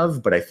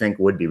have, but I think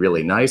would be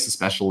really nice,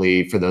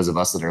 especially for those of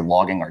us that are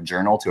logging our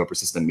journal to a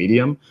persistent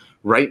medium.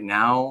 Right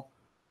now,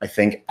 I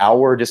think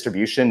our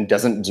distribution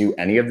doesn't do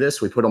any of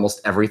this. We put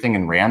almost everything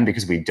in RAM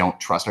because we don't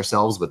trust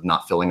ourselves with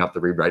not filling up the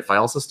read-write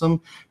file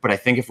system. But I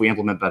think if we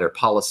implement better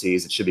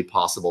policies, it should be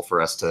possible for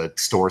us to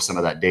store some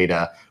of that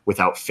data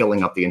without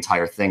filling up the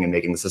entire thing and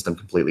making the system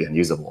completely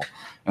unusable.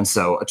 And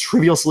so a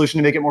trivial solution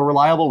to make it more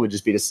reliable would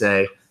just be to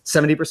say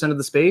 70% of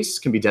the space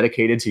can be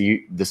dedicated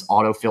to this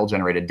autofill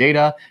generated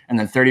data, and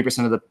then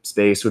 30% of the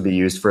space would be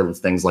used for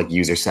things like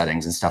user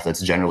settings and stuff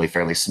that's generally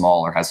fairly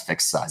small or has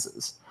fixed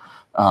sizes.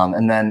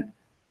 And then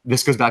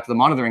this goes back to the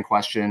monitoring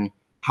question.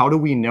 How do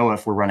we know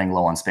if we're running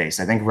low on space?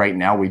 I think right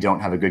now we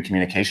don't have a good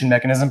communication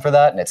mechanism for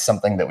that, and it's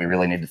something that we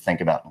really need to think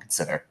about and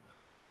consider.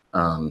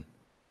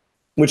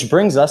 Which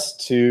brings us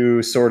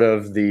to sort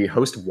of the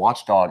host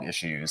watchdog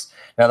issues.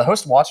 Now, the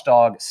host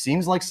watchdog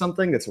seems like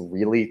something that's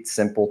really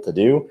simple to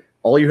do.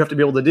 All you have to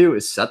be able to do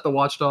is set the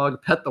watchdog,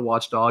 pet the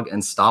watchdog,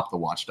 and stop the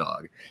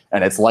watchdog.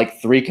 And it's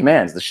like 3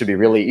 commands. This should be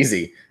really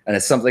easy. And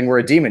it's something where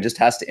a daemon just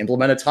has to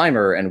implement a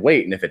timer and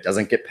wait. And if it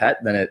doesn't get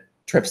pet, then it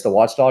trips the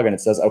watchdog and it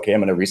says, okay,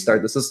 I'm going to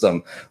restart the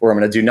system, or I'm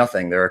going to do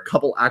nothing. There are a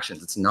couple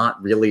actions. It's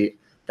not really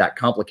that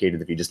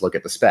complicated if you just look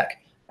at the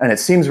spec. And it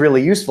seems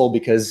really useful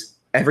because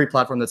every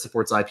platform that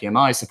supports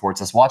IPMI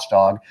supports this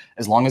watchdog.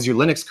 As long as your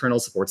Linux kernel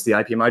supports the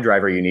IPMI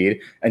driver you need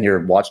and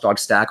your watchdog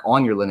stack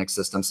on your Linux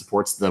system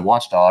supports the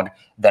watchdog,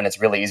 then it's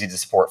really easy to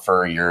support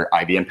for your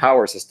IBM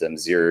Power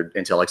systems, your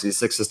Intel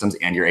x86 systems,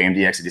 and your AMD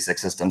x86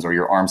 systems, or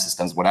your ARM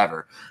systems,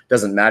 whatever.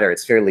 Doesn't matter.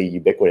 It's fairly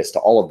ubiquitous to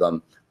all of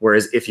them.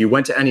 Whereas if you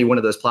went to any one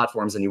of those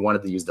platforms and you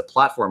wanted to use the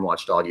platform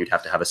watchdog, you'd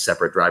have to have a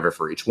separate driver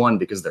for each one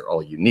because they're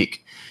all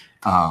unique.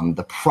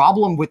 The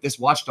problem with this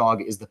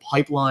watchdog is the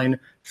pipeline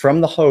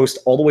from the host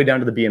all the way down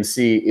to the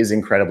BMC is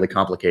incredibly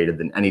complicated.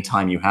 And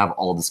anytime you have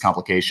all of this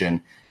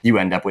complication, you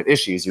end up with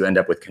issues. You end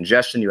up with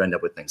congestion. You end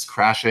up with things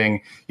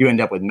crashing. You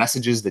end up with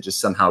messages that just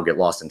somehow get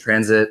lost in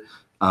transit.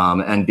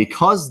 And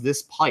because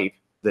this pipe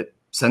that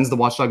sends the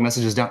watchdog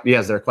messages down, yeah,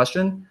 is there a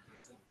question?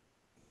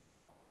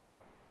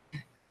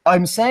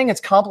 I'm saying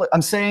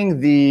I'm saying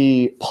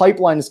the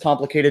pipeline is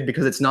complicated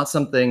because it's not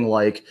something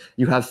like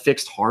you have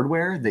fixed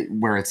hardware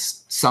where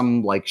it's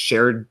some like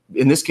shared,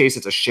 in this case,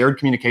 it's a shared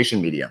communication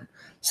medium.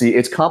 See,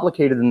 it's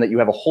complicated in that you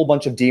have a whole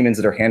bunch of daemons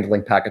that are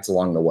handling packets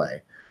along the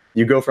way.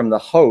 You go from the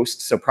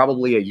host, so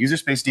probably a user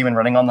space daemon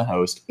running on the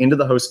host, into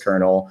the host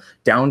kernel,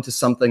 down to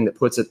something that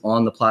puts it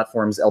on the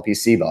platform's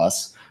LPC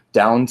bus,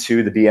 down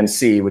to the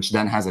BMC, which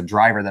then has a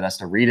driver that has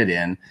to read it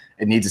in.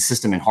 It needs a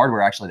system and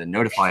hardware actually to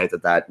notify it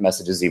that that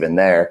message is even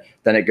there.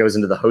 Then it goes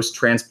into the host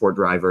transport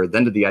driver,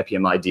 then to the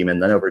IPMI daemon,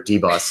 then over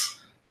dbus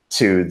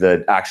to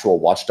the actual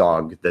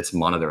watchdog that's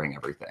monitoring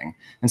everything.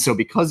 And so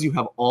because you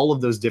have all of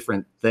those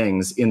different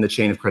things in the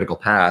chain of critical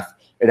path,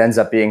 it ends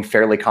up being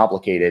fairly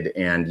complicated,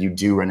 and you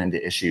do run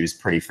into issues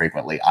pretty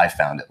frequently, I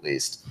found at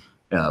least,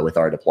 with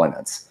our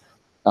deployments.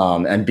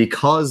 And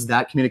because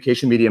that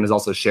communication medium is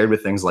also shared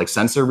with things like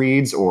sensor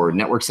reads or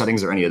network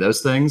settings or any of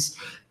those things,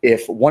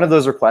 if one of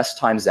those requests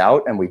times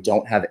out and we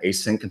don't have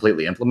async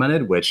completely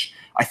implemented, which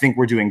I think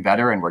we're doing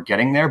better and we're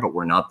getting there, but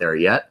we're not there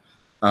yet,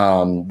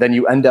 then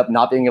you end up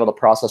not being able to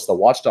process the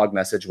watchdog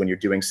message when you're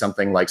doing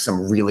something like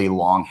some really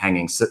long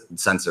hanging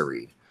sensor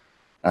read.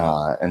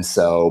 And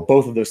so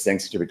both of those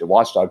things contribute to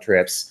watchdog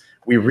trips.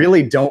 We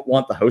really don't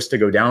want the host to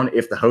go down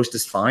if the host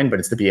is fine, but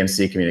it's the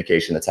BMC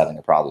communication that's having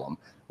a problem.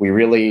 We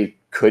really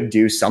could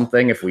do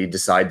something if we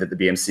decide that the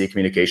BMC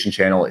communication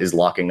channel is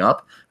locking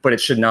up, but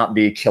it should not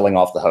be killing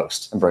off the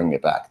host and bringing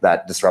it back.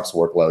 That disrupts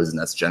workloads, and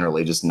that's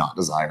generally just not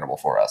desirable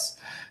for us.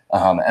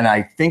 And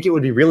I think it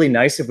would be really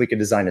nice if we could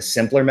design a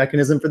simpler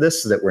mechanism for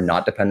this so that we're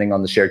not depending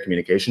on the shared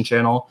communication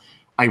channel.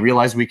 I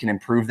realize we can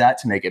improve that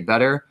to make it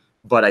better,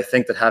 but I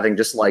think that having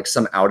just like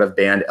some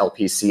out-of-band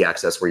LPC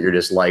access where you're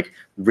just like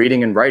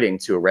reading and writing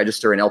to a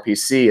register in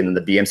LPC and then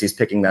the BMC is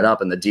picking that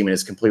up and the daemon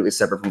is completely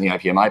separate from the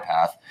IPMI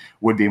path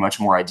would be much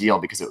more ideal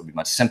because it would be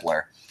much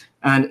simpler.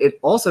 And it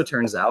also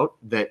turns out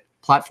that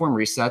platform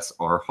resets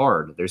are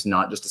hard. There's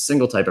not just a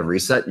single type of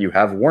reset. You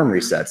have warm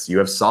resets, you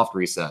have soft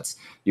resets,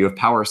 you have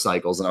power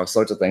cycles and all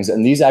sorts of things.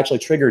 And these actually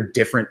trigger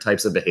different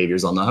types of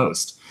behaviors on the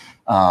host.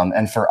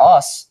 And for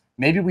us,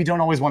 maybe we don't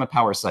always want a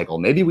power cycle.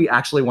 Maybe we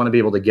actually want to be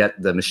able to get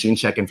the machine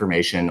check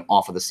information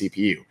off of the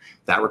CPU.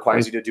 That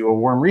requires you to do a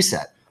warm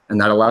reset. And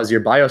that allows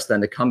your BIOS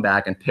then to come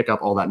back and pick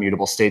up all that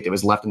mutable state that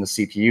was left in the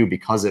CPU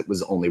because it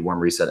was only warm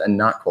reset and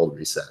not cold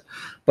reset.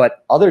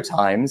 But other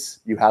times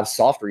you have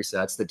soft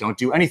resets that don't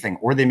do anything,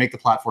 or they make the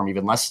platform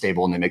even less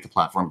stable and they make the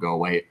platform go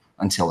away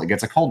until it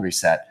gets a cold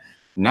reset.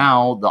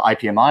 Now the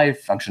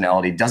IPMI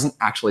functionality doesn't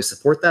actually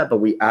support that, but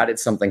we added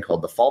something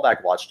called the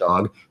fallback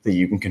watchdog that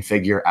you can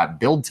configure at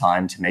build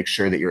time to make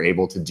sure that you're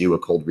able to do a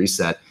cold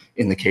reset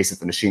in the case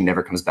that the machine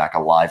never comes back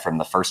alive from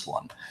the first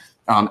one.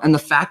 And the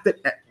fact that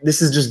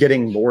this is just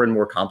getting more and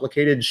more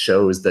complicated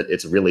shows that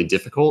it's really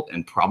difficult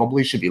and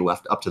probably should be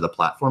left up to the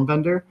platform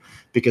vendor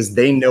because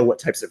they know what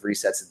types of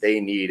resets they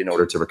need in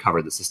order to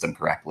recover the system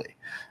correctly.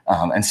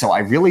 And so I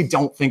really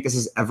don't think this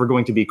is ever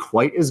going to be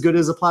quite as good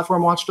as a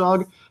platform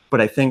watchdog,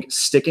 but I think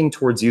sticking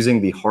towards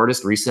using the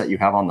hardest reset you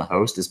have on the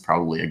host is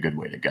probably a good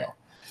way to go.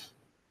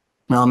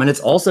 And it's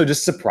also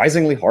just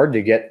surprisingly hard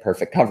to get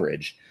perfect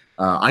coverage.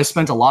 I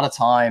spent a lot of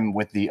time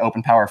with the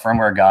OpenPower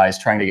firmware guys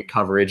trying to get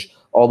coverage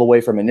all the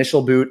way from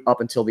initial boot up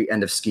until the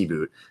end of ski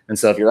boot. And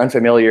so if you're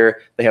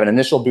unfamiliar, they have an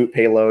initial boot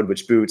payload,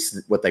 which boots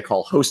what they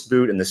call host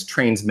boot, and this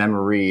trains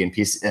memory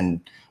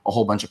and a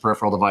whole bunch of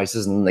peripheral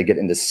devices. And then they get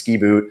into ski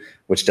boot,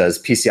 which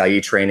does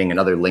PCIe training and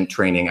other link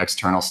training,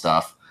 external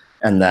stuff.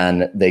 And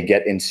then they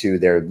get into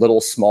their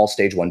little small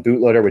stage 1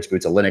 bootloader, which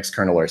boots a Linux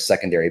kernel or a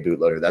secondary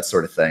bootloader, that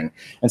sort of thing.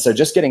 And so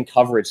just getting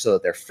coverage so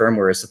that their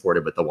firmware is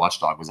supported with the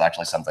watchdog was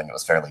actually something that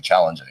was fairly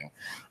challenging.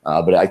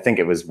 But I think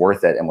it was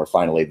worth it, and we're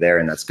finally there,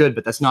 and that's good.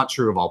 But that's not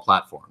true of all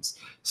platforms.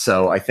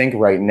 So I think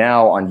right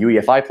now on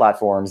UEFI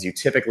platforms, you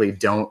typically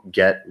don't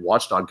get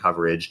watchdog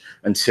coverage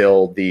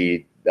until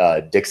the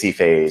Dixie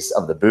phase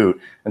of the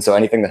boot. And so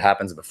anything that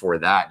happens before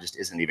that just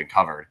isn't even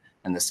covered.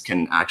 And this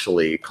can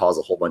actually cause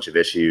a whole bunch of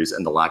issues,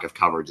 and the lack of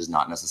coverage is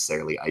not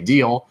necessarily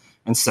ideal.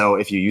 And so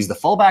if you use the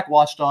fallback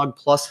watchdog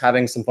plus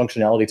having some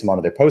functionality to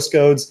monitor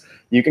postcodes,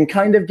 you can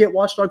kind of get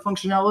watchdog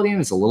functionality,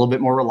 and it's a little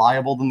bit more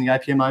reliable than the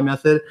IPMI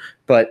method.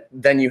 But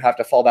then you have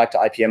to fall back to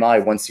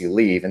IPMI once you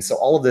leave. And so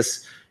all of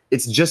this,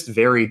 it's just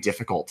very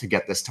difficult to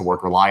get this to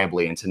work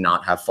reliably and to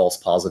not have false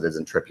positives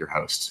and trip your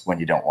host when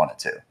you don't want it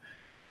to.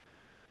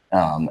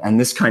 And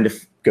this kind of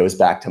goes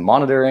back to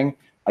monitoring.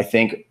 I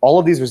think all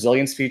of these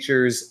resilience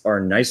features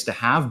are nice to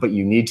have, but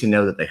you need to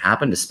know that they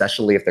happened,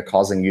 especially if they're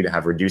causing you to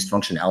have reduced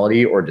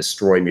functionality or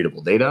destroy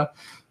mutable data.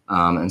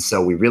 And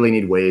so we really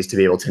need ways to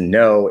be able to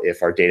know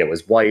if our data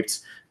was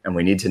wiped, and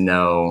we need to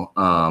know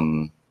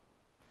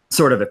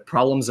sort of if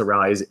problems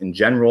arise in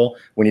general.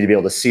 We need to be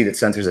able to see that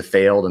sensors have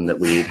failed and that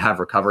we have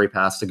recovery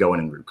paths to go in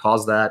and root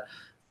cause that.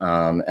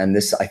 And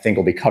this, I think,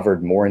 will be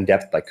covered more in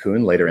depth by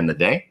Kuhn later in the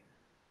day.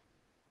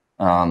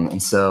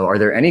 And so are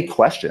there any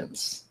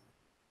questions?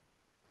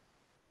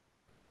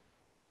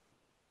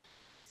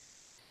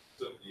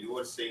 You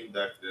were saying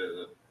that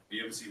the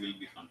BMC will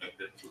be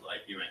contacted through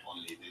IPMI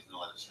only. There's no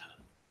other channel.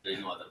 There's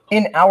no other.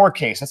 In our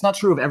case, that's not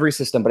true of every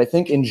system, but I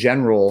think in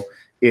general,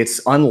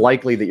 it's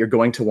unlikely that you're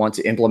going to want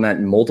to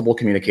implement multiple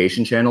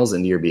communication channels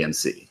into your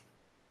BMC,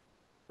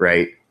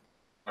 right?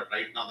 But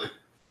right now, the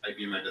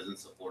IPMI doesn't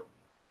support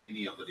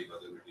any of the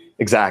debuggability.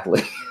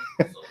 Exactly.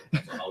 So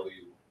how do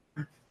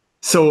you?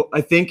 So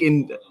I think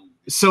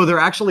so there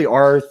actually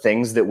are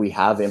things that we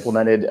have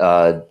implemented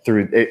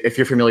through, if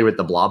you're familiar with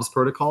the blobs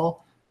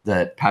protocol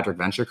that Patrick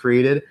Venture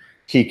created.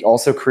 He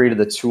also created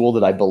the tool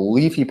that I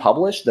believe he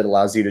published that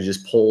allows you to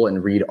just pull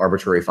and read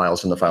arbitrary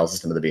files from the file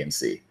system of the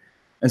BMC.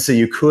 And so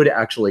you could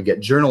actually get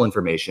journal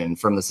information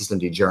from the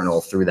systemd journal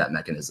through that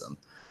mechanism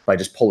by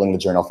just pulling the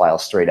journal file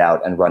straight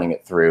out and running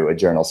it through a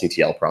journal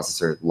CTL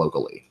processor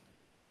locally.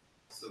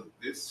 So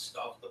this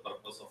stops the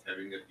purpose of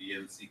having a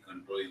BMC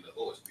controlling the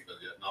host, because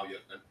now your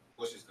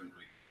host is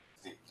controlling.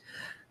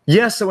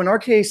 Yeah, so in our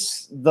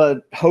case,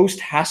 the host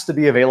has to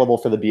be available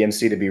for the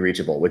BMC to be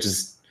reachable, which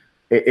is,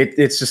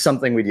 it's just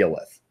something we deal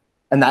with.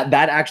 And that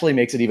actually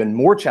makes it even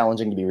more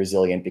challenging to be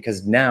resilient,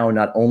 because now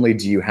not only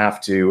do you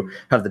have to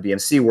have the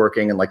BMC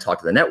working and like talk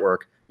to the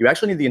network, you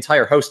actually need the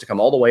entire host to come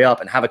all the way up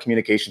and have a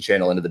communication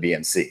channel into the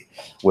BMC,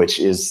 which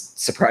is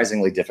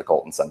surprisingly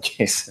difficult in some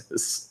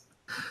cases.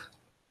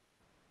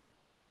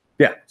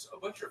 Yeah. So a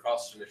bunch of file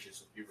system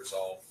issues will be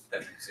resolved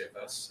then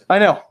ZFS. I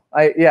know.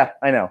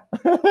 I know.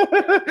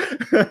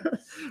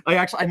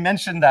 I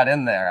mentioned that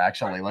in there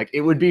actually. Like,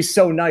 it would be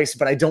so nice,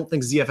 but I don't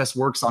think ZFS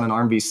works on an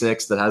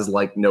ARMv6 that has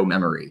like no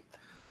memory,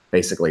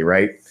 basically,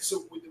 right?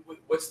 So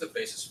what's the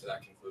basis for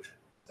that conclusion?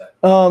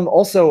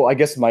 Also, I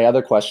guess my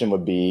other question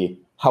would be,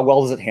 how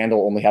well does it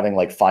handle only having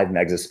like 5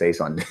 megs of space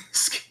on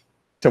disk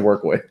to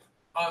work with?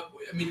 I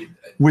mean,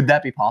 would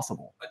that be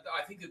possible?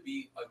 I think it'd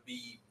be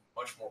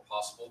much more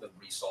possible than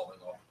resolving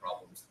all the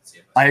problems that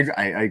ZFS.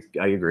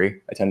 I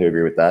agree. I tend to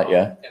agree with that.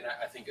 Yeah. And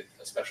I think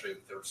especially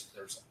if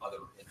there's other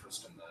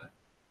interest in that.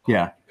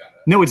 Yeah.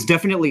 No, it's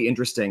definitely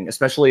interesting,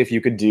 especially if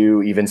you could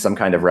do even some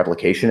kind of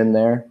replication in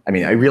there. I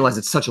mean, I realize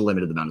it's such a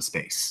limited amount of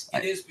space.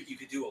 It is, but you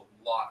could do a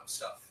lot of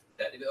stuff.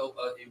 That a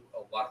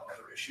lot of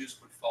other issues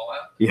would fall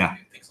out. Yeah.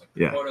 Things like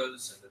the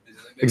photos and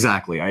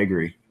exactly. I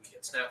agree. You would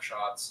get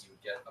snapshots. You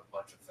would get a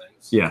bunch of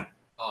things. Yeah.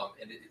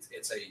 And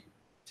it's a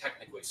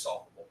technically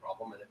solvable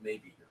problem, and it may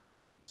be your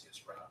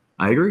easiest route.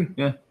 I agree.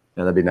 Yeah.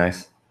 Yeah, that'd be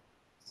nice.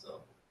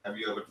 So, have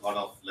you ever thought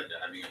of like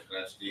having a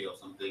crash day or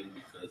something?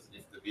 Because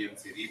if the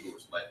BMC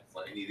reboots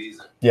for any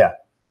reason,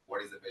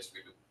 what is the best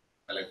way to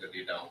collect the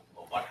data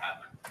or what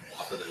happened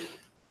after the reboot?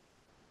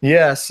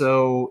 Yeah,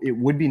 so it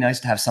would be nice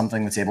to have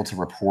something that's able to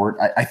report.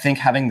 I think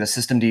having the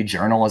systemd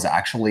journal is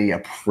actually a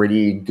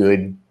pretty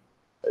good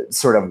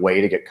sort of way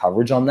to get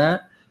coverage on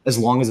that, as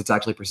long as it's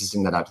actually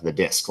persisting that out to the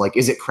disk. Like,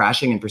 is it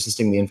crashing and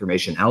persisting the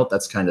information out?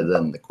 That's kind of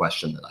then the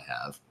question that I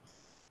have.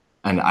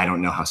 And I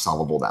don't know how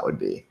solvable that would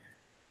be.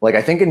 Like,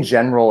 I think in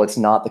general, it's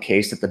not the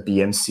case that the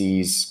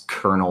BMC's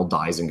kernel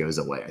dies and goes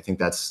away. I think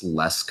that's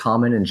less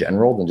common in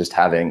general than just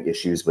having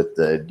issues with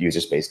the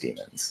user space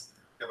daemons.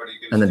 Yeah,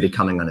 and then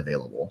becoming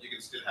unavailable. You can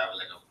still have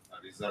like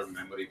a reserved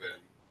memory where you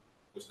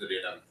push the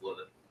data before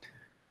the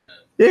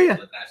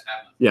crash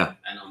happens. Yeah.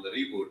 And on the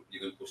reboot, you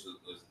can push those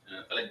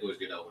collect those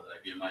data over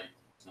the IPMI.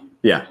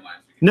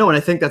 No, and I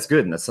think that's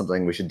good, and that's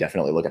something we should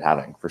definitely look at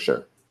having for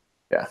sure.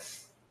 Yeah.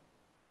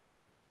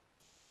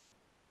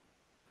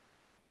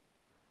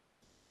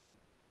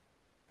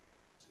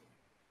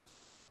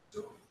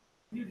 So,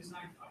 you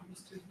design, are you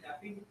still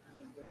tapping?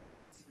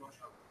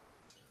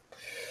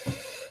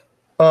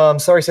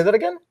 Sorry, say that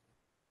again?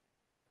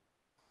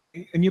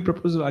 In your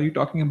proposal, are you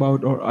talking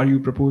about, or are you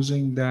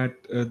proposing that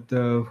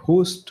the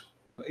host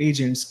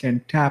agents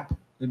can tap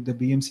the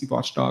BMC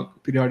watchdog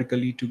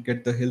periodically to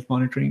get the health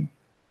monitoring?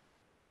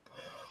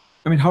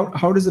 I mean,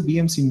 how does the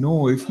BMC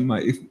know if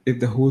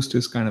the host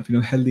is kind of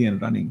healthy and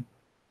running?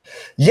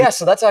 Yeah,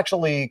 so that's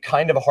actually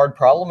kind of a hard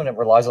problem, and it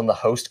relies on the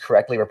host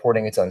correctly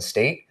reporting its own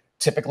state.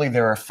 Typically,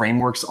 there are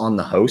frameworks on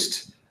the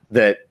host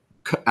that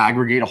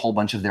aggregate a whole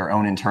bunch of their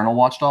own internal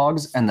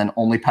watchdogs and then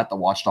only pet the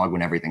watchdog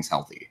when everything's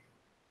healthy.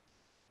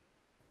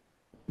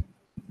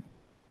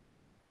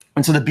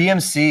 And so the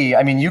BMC,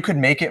 I mean, you could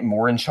make it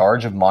more in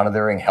charge of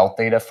monitoring health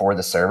data for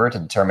the server to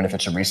determine if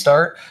it should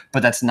restart,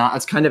 but that's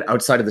kind of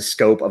outside of the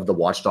scope of the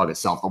watchdog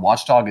itself. The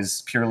watchdog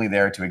is purely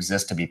there to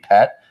exist to be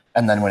pet,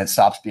 and then when it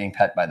stops being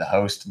pet by the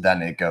host,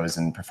 then it goes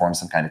and performs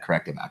some kind of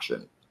corrective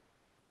action.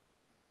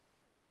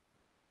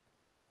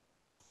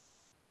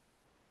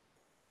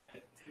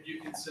 Have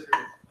you considered,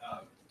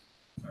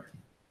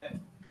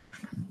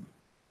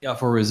 Yeah,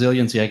 for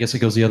resiliency, I guess it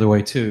goes the other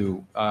way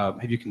too.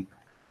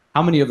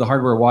 How many of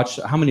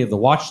the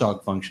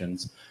watchdog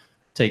functions,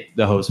 take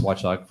the host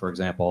watchdog, for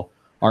example,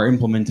 are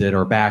implemented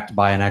or backed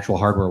by an actual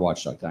hardware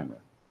watchdog timer?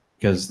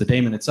 Because the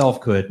daemon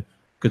itself could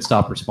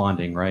stop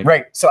responding, right?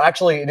 Right. So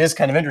actually, it is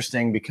kind of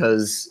interesting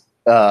because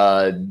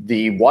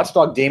the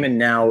watchdog daemon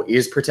now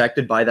is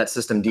protected by that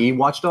systemd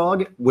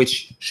watchdog,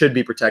 which should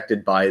be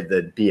protected by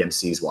the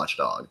BMC's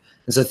watchdog.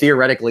 And so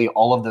theoretically,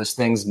 all of those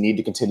things need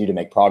to continue to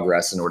make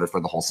progress in order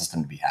for the whole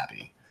system to be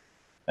happy.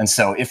 And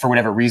so if for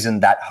whatever reason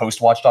that host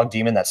watchdog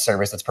daemon, that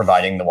service that's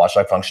providing the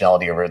watchdog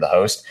functionality over the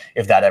host,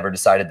 if that ever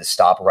decided to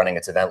stop running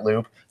its event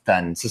loop,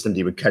 then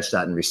systemd would catch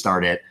that and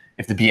restart it.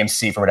 If the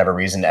BMC, for whatever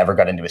reason, ever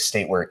got into a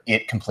state where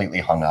it completely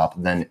hung up,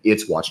 then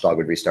its watchdog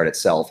would restart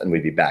itself and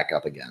we'd be back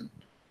up again.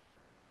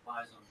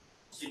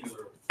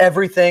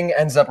 Everything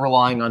ends up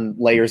relying on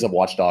layers of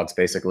watchdogs,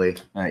 basically.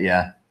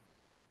 Yeah.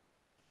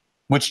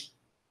 Which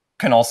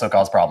can also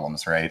cause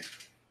problems, right?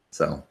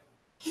 So.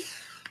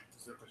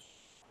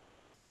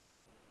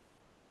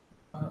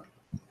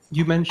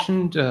 You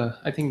mentioned,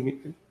 I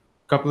think, a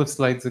couple of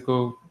slides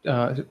ago,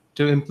 to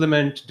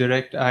implement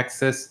direct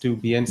access to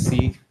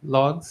BMC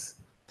logs.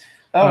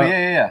 Oh,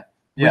 yeah.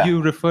 Were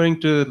you referring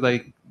to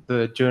like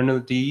the journal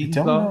D I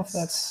don't logs? know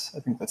if that's, I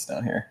think that's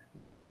down here.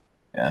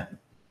 Yeah.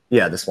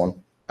 Yeah, this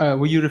one.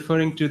 Were you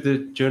referring to the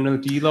journal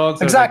D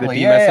logs? Exactly, or like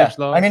the yeah. message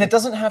logs? I mean, it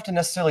doesn't have to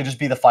necessarily just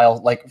be the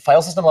file, like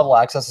file system level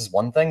access is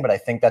one thing, but I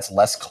think that's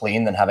less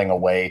clean than having a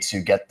way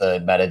to get the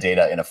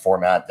metadata in a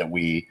format that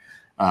we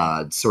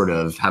sort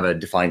of have a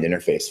defined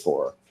interface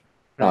for.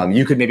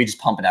 You could maybe just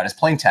pump it out as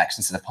plain text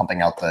instead of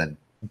pumping out the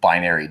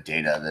binary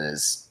data that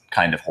is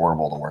kind of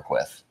horrible to work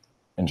with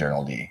in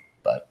journal D.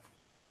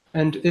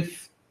 And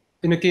if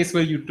in a case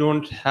where you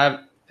don't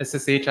have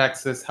SSH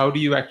access, how do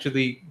you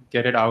actually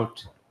get it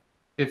out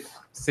if,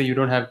 say, you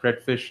don't have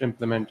Redfish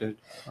implemented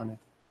on it?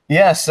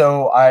 Yeah,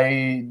 so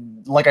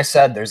like I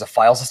said, there's a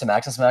file system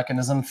access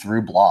mechanism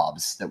through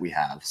blobs that we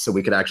have. So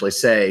we could actually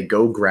say,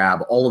 go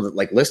grab all of it,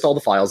 like list all the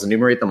files,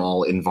 enumerate them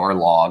all in var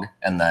log,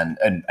 and I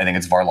think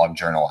it's var log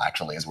journal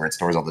actually is where it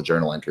stores all the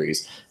journal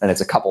entries. And it's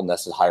a couple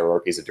nested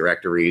hierarchies of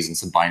directories and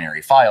some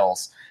binary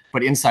files.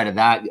 But inside of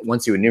that,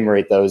 once you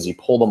enumerate those, you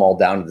pull them all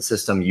down to the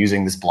system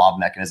using this blob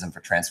mechanism for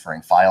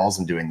transferring files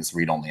and doing this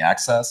read-only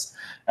access.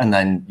 And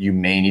then you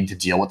may need to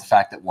deal with the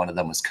fact that one of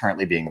them was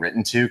currently being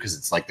written to because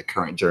it's like the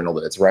current journal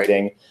that it's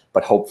writing.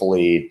 But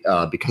hopefully,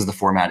 because the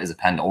format is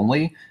append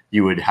only,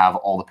 you would have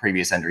all the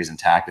previous entries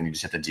intact, and you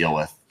just have to deal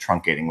with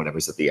truncating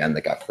whatever's at the end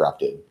that got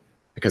corrupted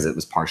because it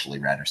was partially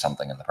read or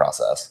something in the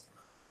process.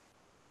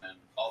 And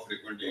how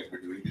frequently you'll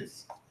be doing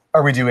this?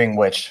 Are we doing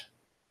which?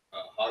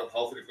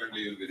 How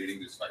frequently you'll be reading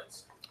these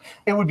files?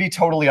 It would be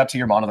totally up to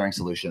your monitoring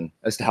solution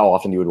as to how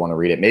often you would want to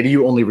read it. Maybe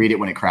you only read it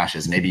when it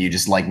crashes. Maybe you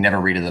just like never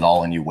read it at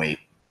all and you wait.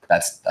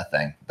 That's a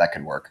thing that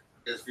could work.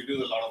 Because we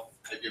do a lot of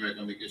IPMI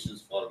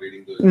communications for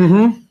reading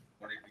those.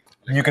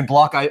 You can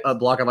block up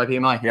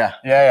IPMI.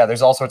 Yeah.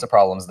 There's all sorts of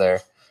problems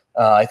there.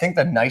 I think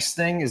the nice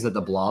thing is that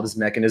the blobs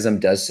mechanism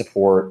does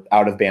support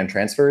out-of-band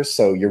transfers.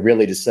 So you're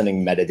really just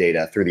sending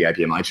metadata through the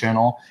IPMI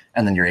channel,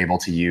 and then you're able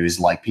to use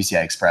like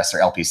PCI Express or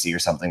LPC or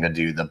something to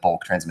do the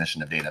bulk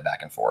transmission of data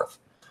back and forth.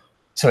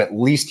 So at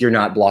least you're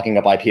not blocking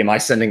up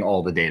IPMI sending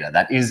all the data.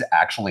 That is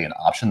actually an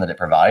option that it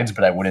provides,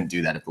 but I wouldn't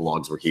do that if the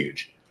logs were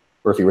huge.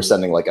 Or if you were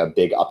sending like a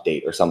big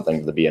update or something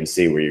to the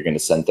BMC where you're going to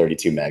send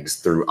 32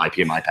 megs through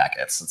IPMI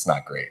packets. It's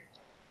not great.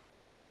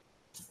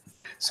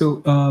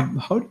 So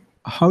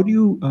how do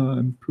you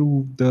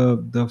improve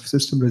the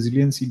system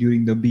resiliency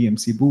during the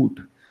BMC boot?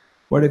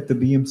 What if the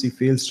BMC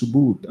fails to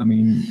boot? I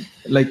mean,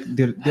 like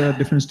there are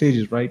different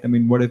stages, right? I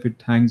mean, what if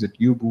it hangs at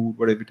U-boot?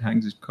 What if it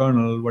hangs at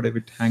kernel? What if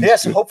it hangs? Yeah,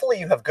 so hopefully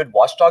you have good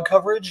watchdog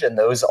coverage, and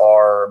those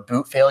are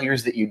boot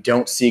failures that you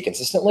don't see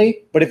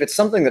consistently. But if it's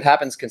something that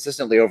happens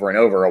consistently over and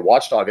over, a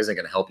watchdog isn't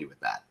going to help you with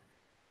that.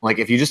 Like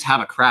if you just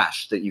have a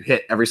crash that you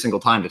hit every single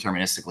time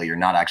deterministically, you're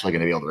not actually going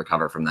to be able to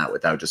recover from that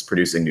without just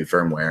producing new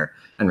firmware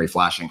and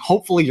reflashing.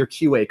 Hopefully your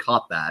QA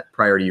caught that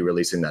prior to you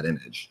releasing that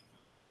image.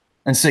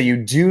 And so you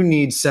do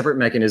need separate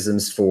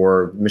mechanisms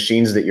for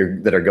machines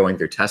that are going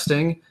through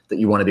testing that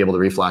you want to be able to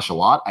reflash a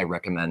lot. I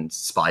recommend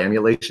SPI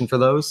emulation for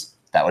those.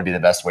 That would be the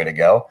best way to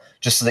go,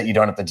 just so that you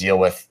don't have to deal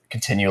with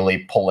continually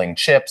pulling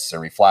chips or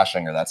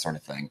reflashing or that sort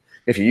of thing.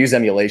 If you use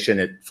emulation,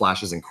 it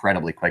flashes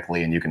incredibly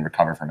quickly and you can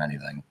recover from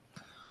anything.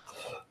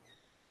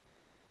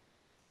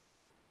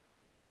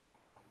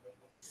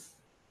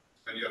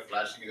 When you're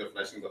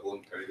flashing the whole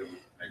 32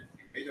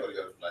 image, or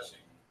you're flashing?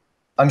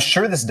 I'm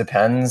sure this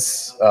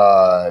depends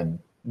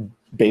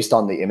based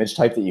on the image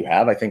type that you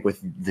have. I think with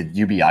the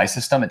UBI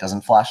system, it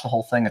doesn't flash the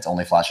whole thing. It's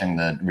only flashing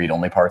the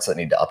read-only parts that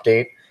need to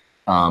update.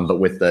 But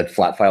with the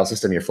flat file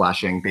system, you're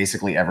flashing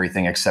basically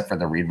everything except for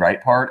the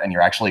read-write part, and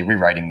you're actually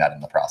rewriting that in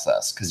the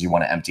process because you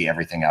want to empty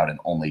everything out and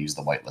only use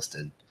the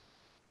whitelisted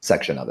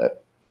section of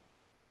it.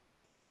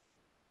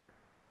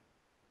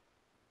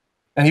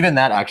 And even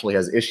that actually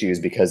has issues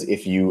because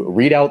if you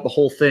read out the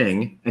whole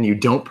thing and you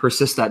don't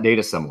persist that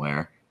data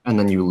somewhere, and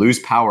then you lose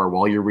power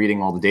while you're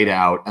reading all the data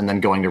out and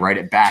then going to write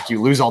it back,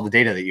 you lose all the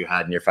data that you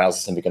had and your file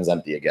system becomes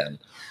empty again.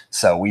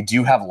 So we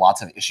do have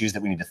lots of issues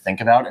that we need to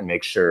think about and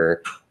make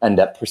sure end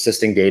up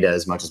persisting data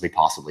as much as we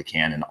possibly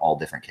can in all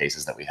different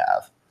cases that we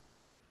have.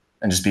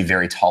 And just be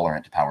very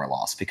tolerant to power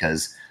loss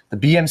because the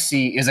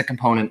BMC is a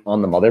component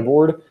on the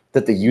motherboard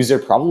that the user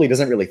probably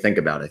doesn't really think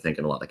about, I think,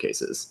 in a lot of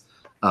cases.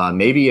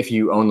 Maybe if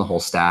you own the whole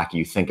stack,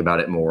 you think about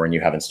it more and you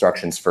have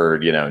instructions for,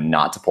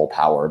 not to pull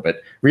power.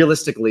 But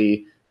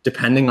realistically,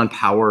 depending on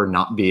power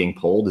not being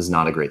pulled is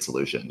not a great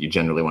solution. You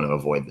generally want to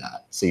avoid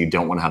that. So you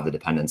don't want to have the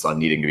dependence on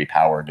needing to be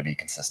powered to be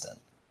consistent.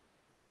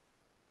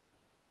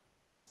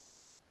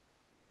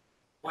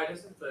 Why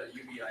doesn't the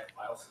UBI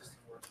file system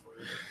work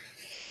for you?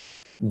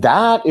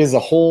 That is a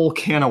whole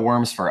can of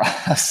worms for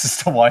us as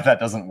to why that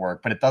doesn't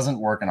work, but it doesn't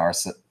work in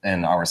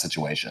our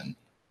situation.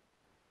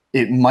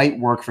 It might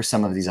work for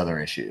some of these other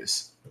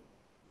issues.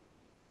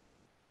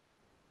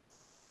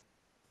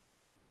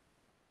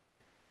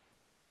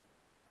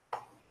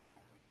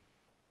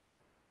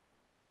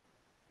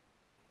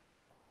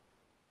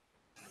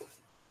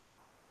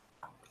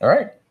 All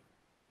right.